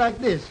started like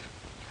this.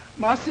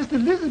 My sister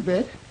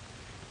Elizabeth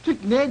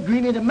took Ned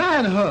Green into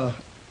marrying her.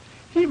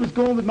 He was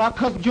going with my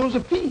cousin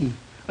Josephine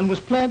and was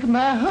planning to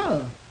marry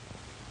her.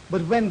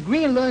 But when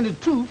Green learned the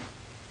truth,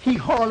 he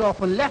hauled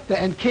off and left her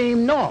and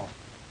came north.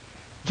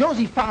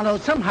 Josie found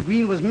out somehow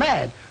Green was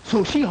mad,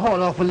 so she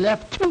hauled off and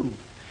left too.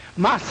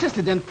 My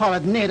sister then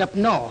followed Ned up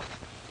north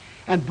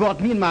and brought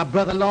me and my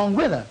brother along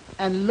with her.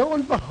 And lo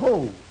and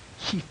behold,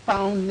 she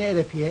found Ned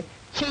up here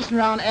chasing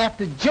around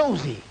after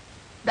Josie.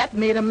 That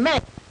made her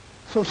mad.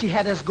 So she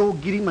had us go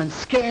get him and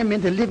scare him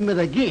into living with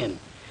her again.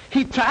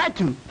 He tried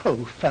to, poor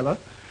fella,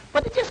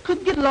 but they just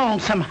couldn't get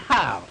along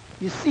somehow.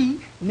 You see,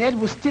 Ned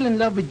was still in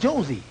love with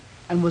Josie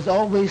and was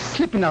always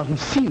slipping out and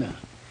seen her.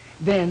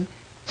 Then,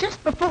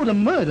 just before the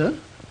murder...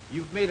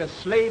 You've made a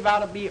slave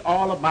out of me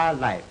all of my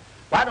life.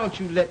 Why don't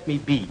you let me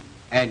be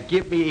and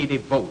give me a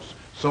divorce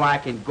so I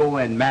can go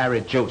and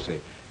marry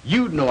Josie?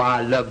 You know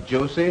I love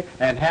Josie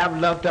and have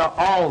loved her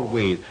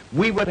always.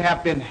 We would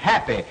have been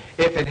happy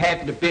if it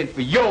hadn't been for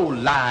your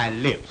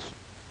lying lips.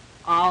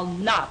 I'll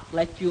not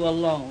let you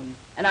alone.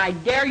 And I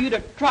dare you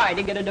to try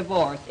to get a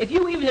divorce. If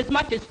you even as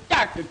much as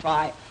start to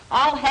try,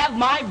 I'll have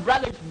my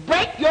brothers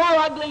break your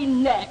ugly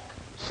neck.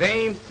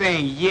 Same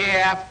thing,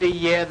 year after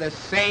year, the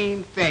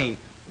same thing.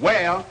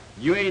 Well,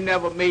 you ain't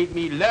never made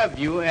me love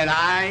you, and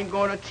I ain't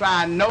gonna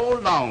try no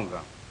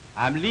longer.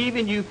 I'm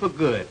leaving you for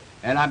good,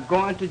 and I'm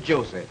going to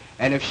Josie.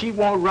 And if she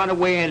won't run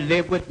away and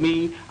live with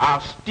me,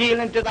 I'll steal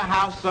into the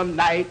house some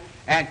night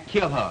and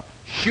kill her,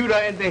 shoot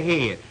her in the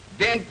head,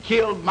 then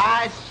kill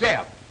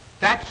myself.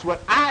 That's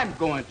what I'm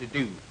going to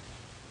do.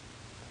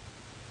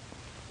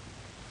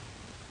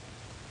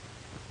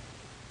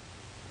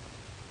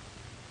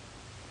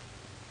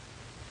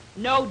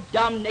 No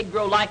dumb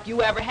Negro like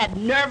you ever had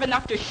nerve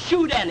enough to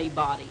shoot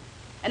anybody.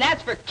 And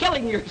as for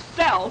killing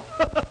yourself,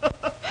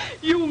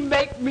 you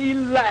make me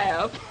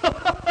laugh.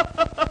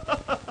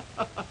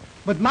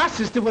 But my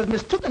sister was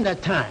mistaken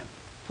that time.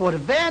 For the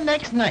very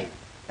next night,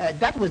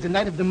 that was the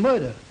night of the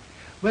murder,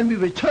 when we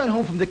returned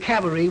home from the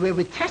cabaret where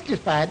we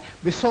testified,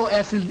 we saw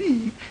Elsie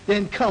leave,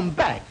 then come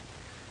back.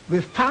 We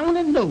found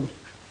a note.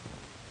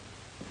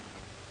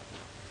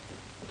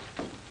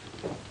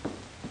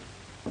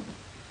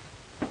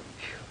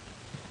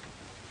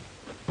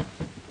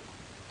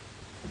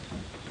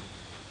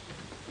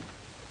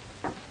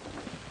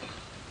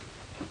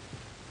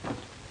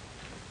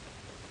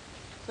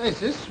 Hey,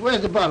 sis,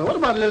 where's the bottle? What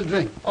about a little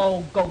drink?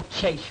 Oh, go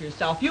chase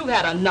yourself. You've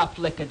had enough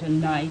liquor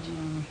tonight.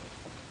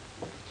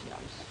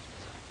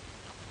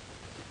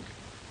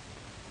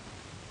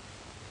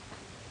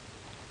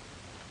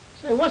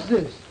 Say, what's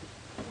this?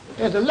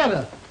 There's a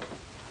letter.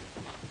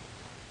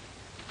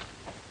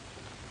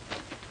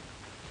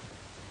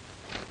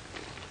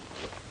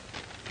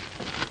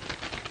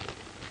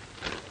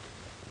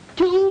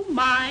 To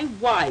my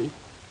wife,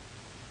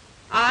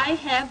 I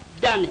have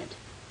done it.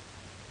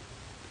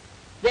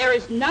 There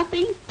is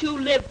nothing to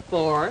live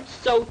for,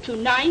 so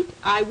tonight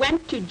I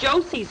went to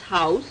Josie's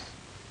house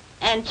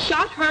and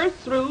shot her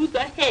through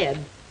the head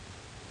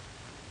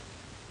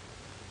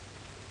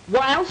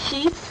while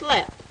she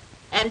slept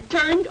and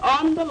turned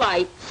on the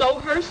light so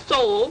her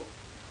soul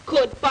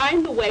could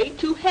find the way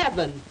to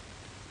heaven.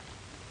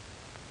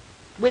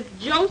 With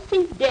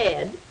Josie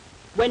dead,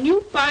 when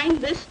you find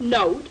this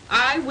note,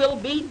 I will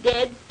be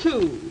dead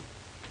too.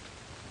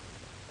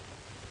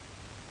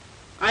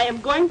 I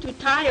am going to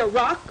tie a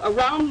rock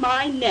around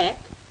my neck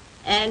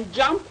and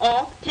jump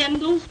off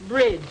Tyndall's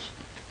Bridge.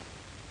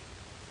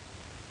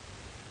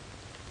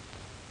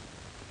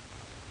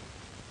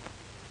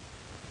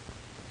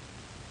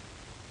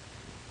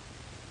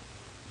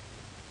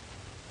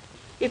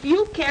 If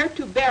you care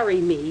to bury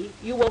me,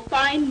 you will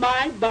find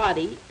my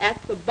body at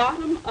the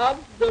bottom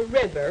of the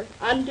river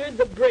under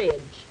the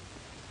bridge.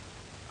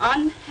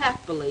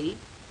 Unhappily,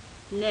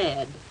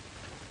 Ned.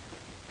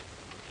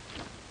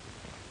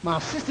 My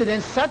sister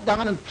then sat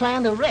down and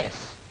planned the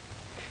rest.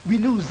 We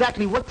knew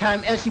exactly what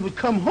time Elsie would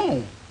come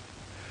home.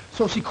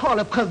 So she called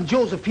up Cousin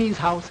Josephine's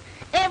house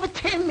every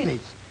 10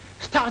 minutes,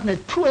 starting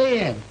at 2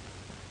 a.m.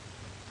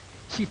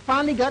 She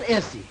finally got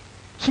Elsie.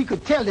 She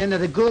could tell then that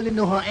the girl didn't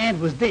know her aunt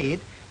was dead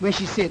when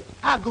she said,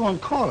 I'll go and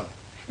call her.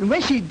 And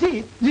when she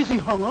did, Lizzie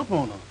hung up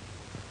on her.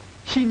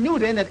 She knew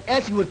then that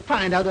Elsie would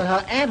find out that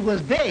her aunt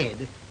was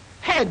dead,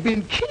 had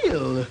been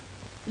killed.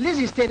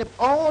 Lizzie stayed up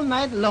all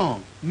night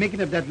long,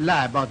 making up that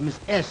lie about Miss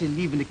Elsie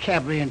leaving the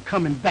cabaret and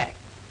coming back,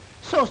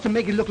 so as to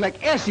make it look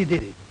like Elsie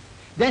did it.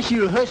 Then she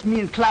rehearsed me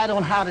and Clyde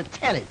on how to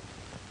tell it.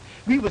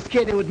 We were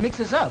scared they would mix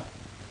us up.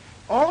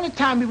 All the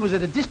time we was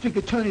at the district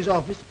attorney's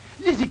office,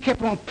 Lizzie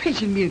kept on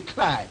pinching me and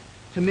Clyde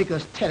to make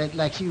us tell it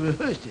like she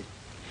rehearsed it.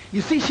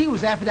 You see, she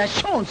was after that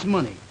insurance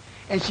money,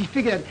 and she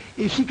figured that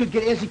if she could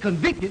get Elsie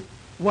convicted,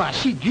 why,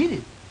 she'd get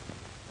it.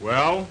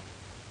 Well,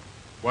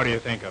 what do you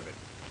think of it?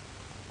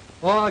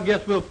 Well, I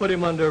guess we'll put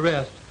him under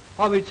arrest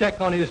while we check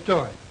on his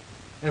story.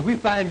 And if we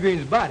find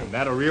Green's body...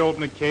 That'll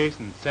reopen the case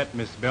and set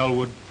Miss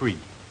Bellwood free.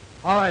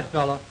 All right,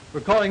 fella.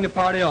 We're calling the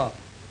party off,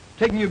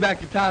 taking you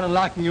back to town and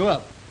locking you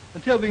up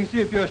until we can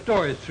see if your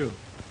story is true.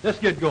 Let's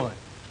get going.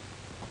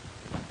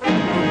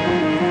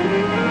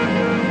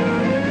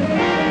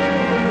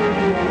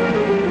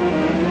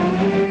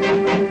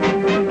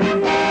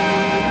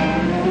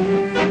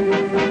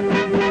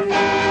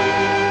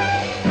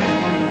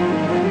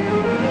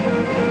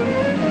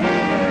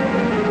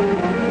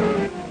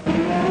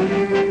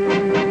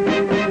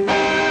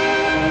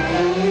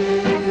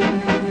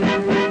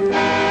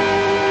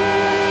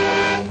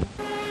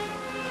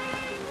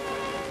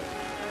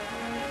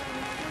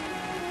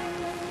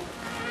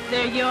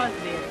 They're yours,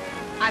 dear.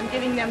 I'm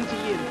giving them to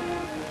you.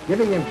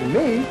 Giving them to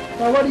me?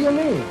 Now, what do you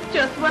mean?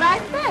 Just what I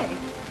say.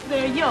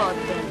 They're yours,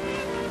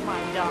 then, my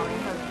darling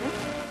husband.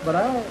 But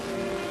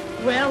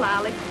Well,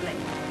 I'll explain.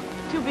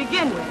 To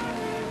begin with,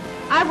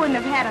 I wouldn't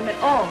have had them at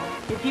all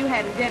if you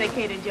hadn't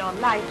dedicated your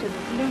life to the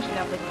solution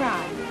of the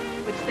crime,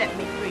 which set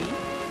me free.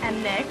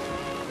 And next,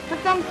 for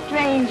some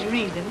strange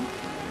reason,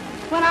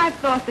 when I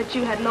thought that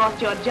you had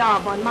lost your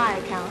job on my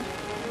account,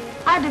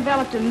 I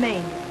developed a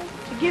mania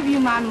to give you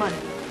my money,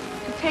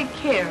 to take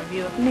care of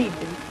you if need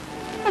be,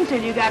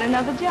 until you got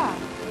another job.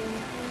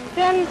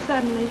 Then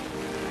suddenly,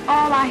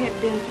 all I had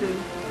been through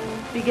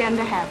began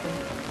to happen.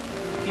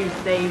 You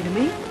saved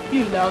me,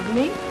 you loved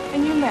me,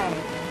 and you married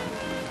me.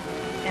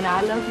 And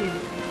I love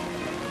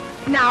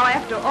you. Now,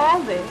 after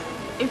all this,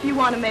 if you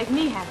want to make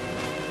me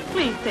happy,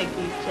 please take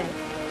these checks,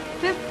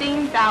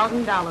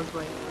 $15,000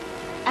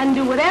 worth, and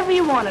do whatever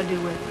you want to do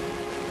with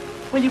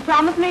them. Will you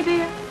promise me,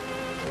 dear?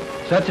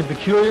 Such a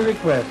peculiar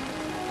request.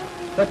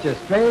 Such a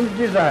strange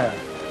desire.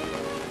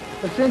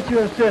 But since you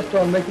insist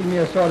on making me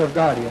a sort of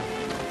guardian,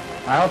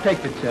 I'll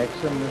take the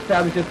checks and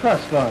establish a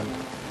trust fund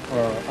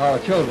for our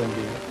children,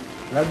 dear.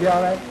 Will that be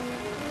all right?